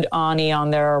listed Ani on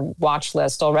their watch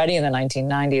list already in the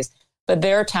 1990s, but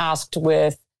they're tasked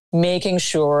with making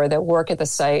sure that work at the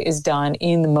site is done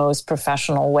in the most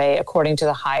professional way, according to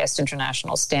the highest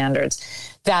international standards.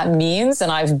 That means,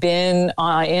 and I've been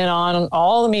in on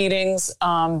all the meetings,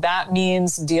 that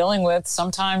means dealing with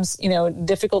sometimes,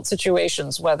 difficult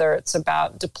situations, whether it's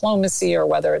about diplomacy or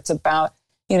whether it's about,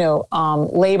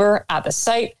 labor at the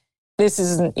site. this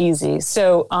isn't easy.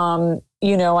 So,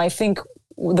 I think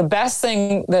the best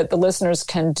thing that the listeners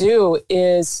can do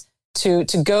is to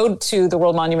go to the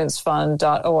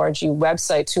worldmonumentsfund.org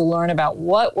website to learn about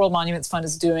what World Monuments Fund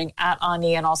is doing at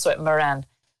Ani and also at Maranci.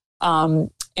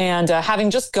 And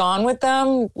having just gone with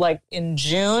them, like in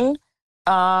June,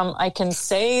 I can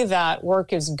say that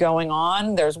work is going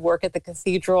on. There's work at the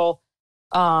cathedral,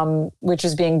 which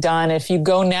is being done. If you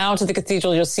go now to the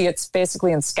cathedral, you'll see it's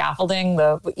basically in scaffolding.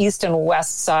 The east and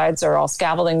west sides are all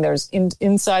scaffolding. There's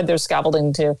inside there's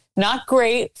scaffolding too. Not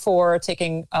great for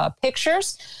taking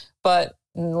pictures, but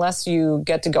unless you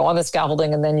get to go on the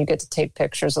scaffolding and then you get to take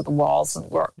pictures of the walls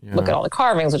and look at all the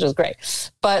carvings, which is great.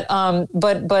 But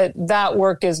that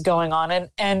work is going on,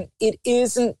 and it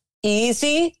isn't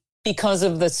easy because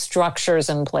of the structures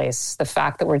in place, the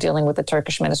fact that we're dealing with the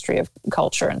Turkish Ministry of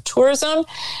Culture and Tourism,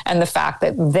 and the fact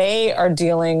that they are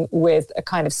dealing with a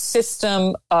kind of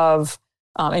system of,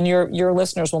 and your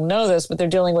listeners will know this, but they're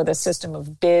dealing with a system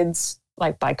of bids,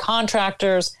 like by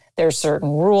contractors. There's certain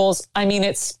rules. I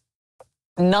mean,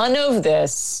 none of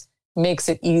this makes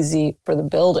it easy for the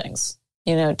buildings,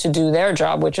 to do their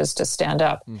job, which is to stand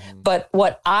up. Mm-hmm. But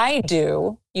what I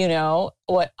do,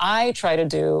 what I try to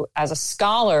do as a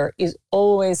scholar is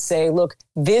always say, look,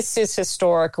 this is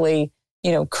historically,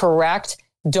 correct.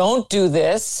 Don't do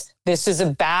this. This is a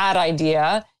bad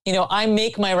idea. I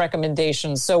make my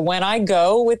recommendations. So when I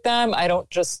go with them, I don't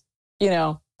just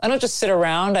sit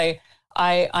around.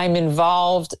 I'm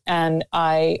involved, and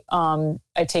I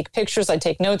take pictures, I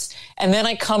take notes, and then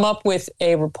I come up with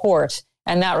a report.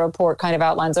 And that report kind of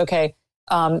outlines, okay,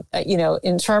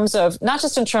 in terms of, not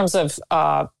just in terms of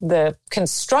the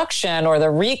construction or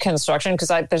the reconstruction,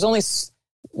 because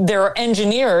there are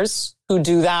engineers who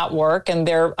do that work, and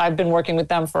I've been working with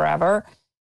them forever,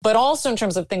 but also in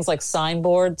terms of things like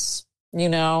signboards,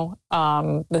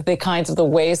 the kinds of the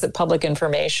ways that public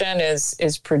information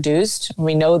is produced.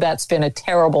 We know that's been a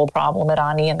terrible problem at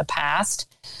Ani in the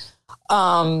past,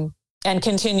 and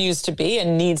continues to be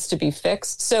and needs to be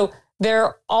fixed. So there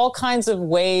are all kinds of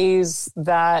ways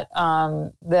that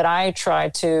I try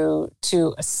to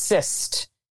assist,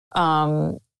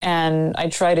 and I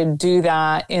try to do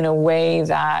that in a way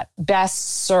that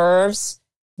best serves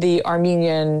the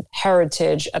Armenian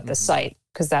heritage at the site,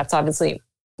 because that's obviously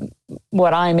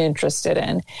what I'm interested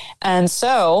in. And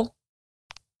so,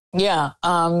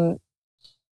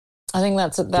 I think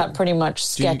that pretty much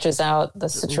sketches out the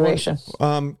situation.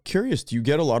 Curious, do you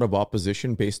get a lot of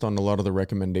opposition based on a lot of the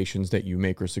recommendations that you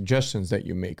make or suggestions that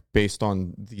you make based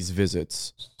on these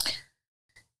visits?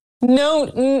 No,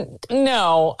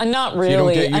 not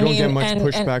really. So you don't get much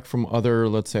pushback from other,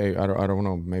 let's say, I don't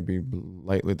know, maybe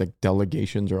lightly like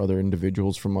delegations or other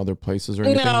individuals from other places or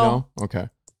anything? No? Okay.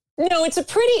 No, it's a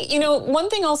pretty, one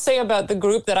thing I'll say about the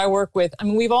group that I work with, I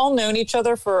mean, we've all known each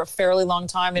other for a fairly long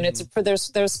time, and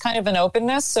there's kind of an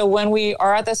openness. So when we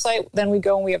are at the site, then we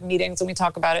go and we have meetings and we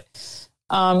talk about it.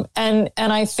 And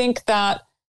I think that,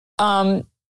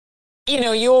 you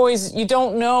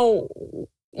don't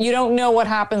know what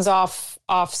happens off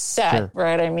set, sure.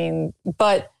 Right? I mean,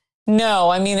 but no,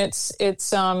 I mean, it's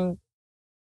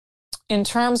in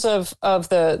terms of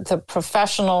the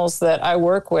professionals that I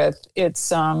work with,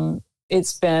 it's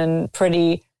been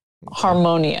pretty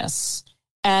harmonious,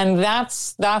 and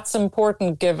that's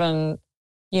important given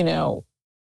the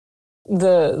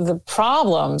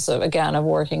problems of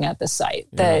working at the site.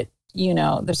 That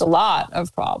there's a lot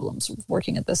of problems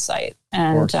working at the site,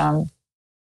 and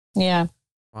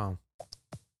Wow.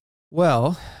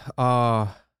 Well,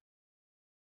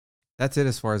 that's it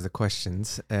as far as the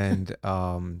questions, and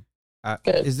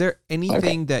is there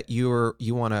anything that you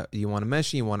want to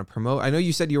mention, you want to promote? I know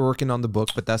you said you were working on the book,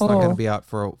 but that's not going to be out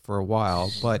for a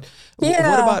while. But what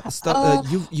about stuff?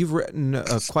 You've written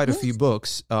quite a few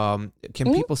books. Can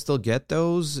people still get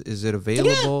those? Is it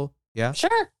available? Yeah.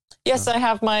 Sure. Yes, I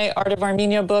have my Art of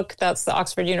Armenia book. That's the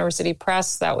Oxford University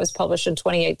Press. That was published in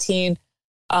 2018.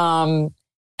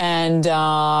 And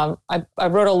I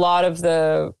wrote a lot of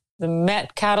the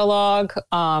Met catalog,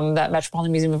 that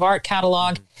Metropolitan Museum of Art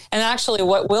catalog. And actually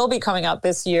what will be coming out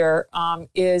this year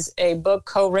is a book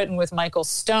co-written with Michael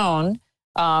Stone,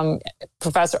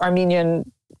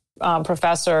 Armenian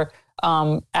professor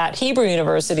at Hebrew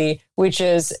University, which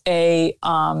is a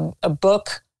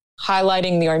book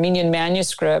highlighting the Armenian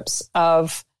manuscripts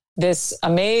of this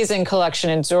amazing collection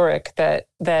in Zurich that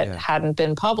hadn't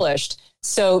been published.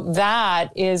 So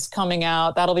that is coming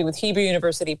out. That'll be with Hebrew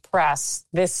University Press.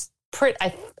 It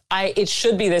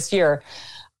should be this year.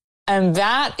 And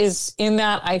that is in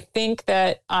that, I think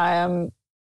that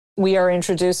we are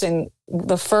introducing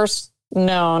the first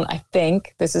known, I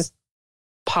think, this is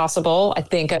possible, I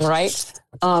think I'm right,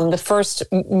 the first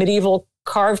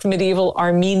carved medieval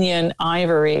Armenian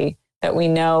ivory that we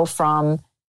know from,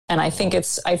 and I think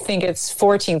it's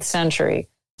 14th century.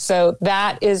 So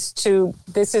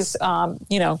this is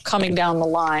coming down the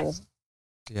line.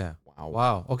 Yeah.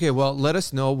 Wow. Okay. Well, let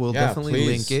us know. We'll definitely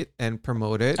link it and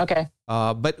promote it. Okay.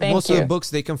 But most of the books,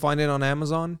 they can find it on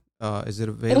Amazon. Is it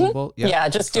available? Mm-hmm. Yeah.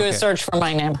 Just do a search for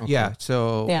my name. Okay. Yeah.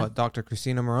 So Dr.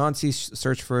 Christina Maranci,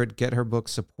 search for it, get her book,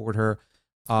 support her.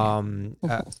 I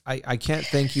can't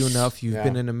thank you enough. You've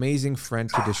been an amazing friend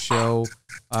to the show.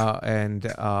 And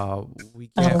we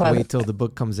can't wait till the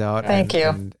book comes out. Thank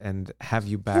you. And have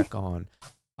you back on.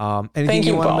 Anything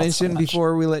you want to mention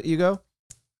before we let you go?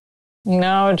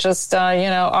 No, just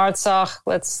Artsakh.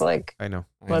 Let's hope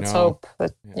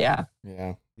that Yeah.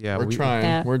 We're trying.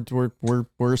 Yeah. We're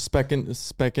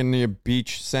specking the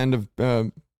beach sand of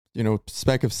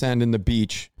speck of sand in the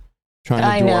beach,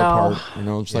 trying to do our part.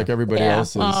 Just like everybody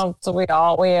else is. Oh, so we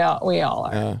all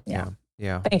are. Yeah.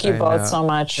 Thank you both so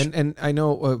much. And I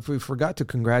know we forgot to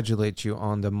congratulate you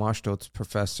on the Maastricht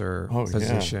professor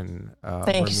position.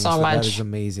 Thank you so much. That is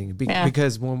amazing.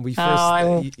 Because when we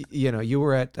first, you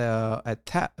were at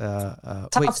Tufts.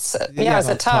 At Tufts. Yeah,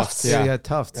 Tufts, yes.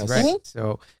 Right? Mm-hmm.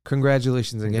 So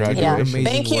congratulations again. Congratulations. You did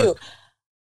amazing Thank you. work.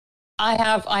 I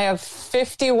have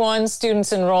 51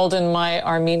 students enrolled in my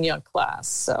Armenian class.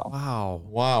 So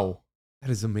wow. That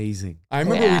is amazing. I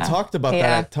remember we talked about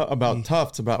that about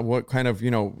Tufts, about what kind of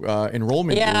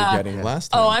enrollment you were getting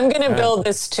last time. Oh, I'm going to build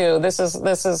this too. This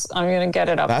is I'm going to get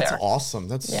it up there. That's awesome.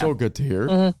 That's so good to hear.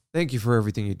 Mm-hmm. Thank you for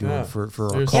everything you're doing for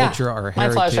our culture, our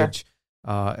heritage.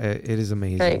 It is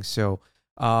amazing. Great. So,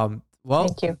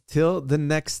 thank you. Till the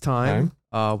next time.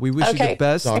 We wish you the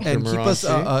best, Dr. and keep us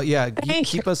Maranci.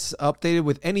 keep us updated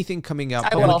with anything coming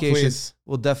out. Publications.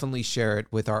 We'll definitely share it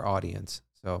with our audience.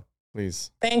 So.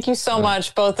 Please. Thank you so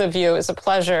much, both of you. It's a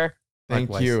pleasure.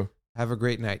 Thank you. Have a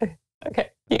great night.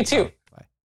 Okay. You too. Bye.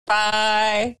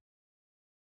 Bye.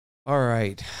 All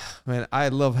right. Man, I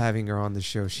love having her on the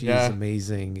show. She is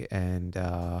amazing. And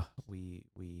I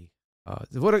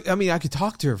could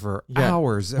talk to her for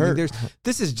hours.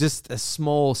 This is just a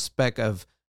small speck of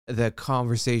the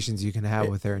conversations you can have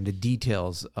with her and the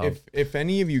details of. If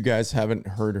any of you guys haven't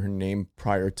heard her name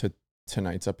prior to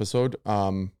tonight's episode,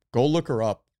 go look her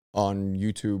up on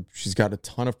YouTube. She's got a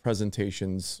ton of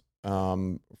presentations,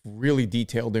 really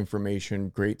detailed information,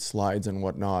 great slides and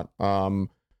whatnot. I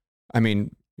knew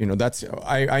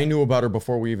about her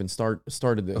before we even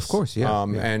started this. Of course,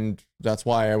 and that's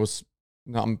why I was,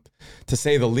 to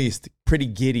say the least, pretty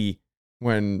giddy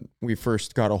when we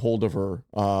first got a hold of her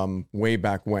way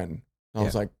back when. I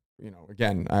was like,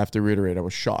 again, I have to reiterate, I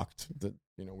was shocked that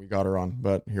we got her on,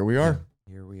 but here we are.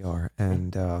 Here we are,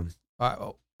 and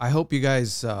I hope you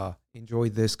guys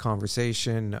enjoyed this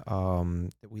conversation.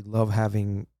 We love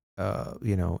having,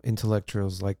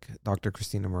 intellectuals like Dr.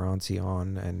 Christina Maranci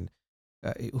on, and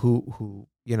who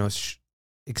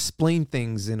explain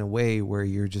things in a way where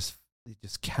you're just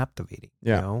captivating.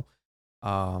 So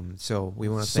we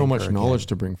want to thank so much her knowledge again.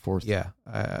 to bring forth. Yeah,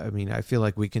 I feel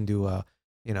like we can do a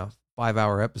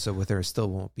 5-hour episode with her. It still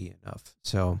won't be enough.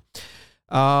 So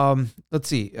let's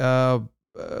see.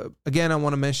 Again, I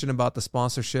want to mention about the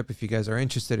sponsorship. If you guys are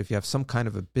interested, if you have some kind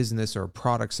of a business or a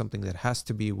product, something that has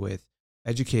to be with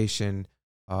education,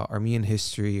 Armenian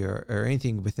history, or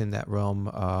anything within that realm,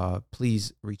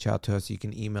 please reach out to us. You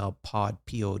can email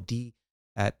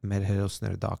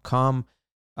pod@medhedosner.com.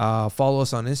 Follow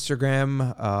us on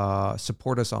Instagram.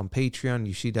 Support us on Patreon.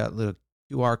 You see that little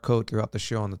QR code throughout the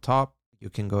show on the top. You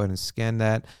can go ahead and scan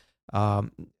that.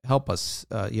 Help us.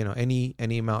 Any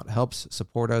amount helps.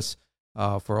 Support us.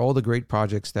 For all the great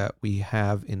projects that we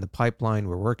have in the pipeline.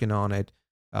 We're working on it.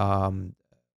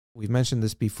 We've mentioned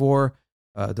this before.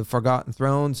 The Forgotten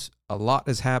Thrones, a lot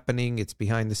is happening. It's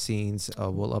behind the scenes.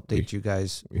 We'll update you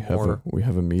guys more. We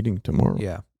have a meeting tomorrow.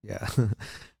 Yeah.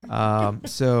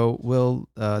 So we'll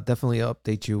definitely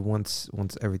update you once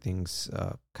everything's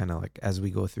kind of like as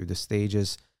we go through the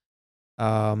stages.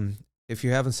 If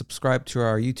you haven't subscribed to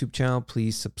our YouTube channel,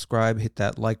 please subscribe, hit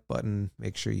that like button,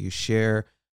 make sure you share.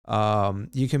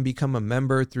 You can become a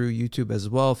member through YouTube as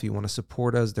well. If you want to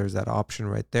support us, there's that option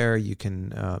right there. You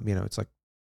can, it's like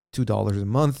 $2 a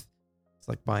month. It's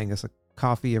like buying us a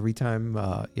coffee every time,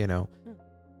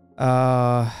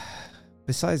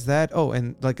 Besides that,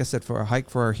 and like I said, for a hike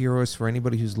for our heroes, for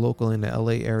anybody who's local in the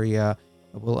LA area,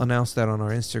 we'll announce that on our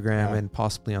Instagram and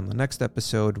possibly on the next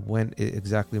episode when it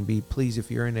exactly will be. Please,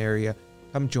 if you're in the area,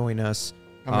 come join us.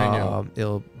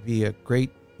 It'll be a great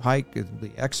hike, it'll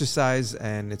be exercise,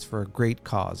 and it's for a great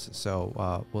cause.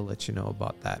 So we'll let you know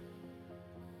about that.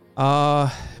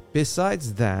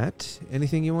 Besides that,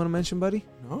 anything you want to mention, buddy?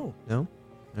 No. All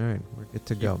right, we're good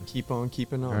to go. Keep on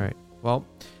keeping on. All right. Well,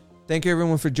 thank you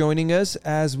everyone for joining us.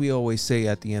 As we always say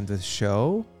at the end of the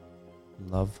show,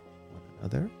 love one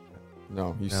another.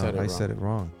 No, you said it wrong. I said it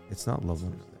wrong. It's not love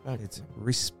one another. It's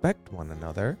respect one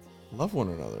another. Love one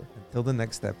another. Until the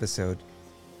next episode,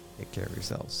 take care of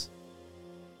yourselves.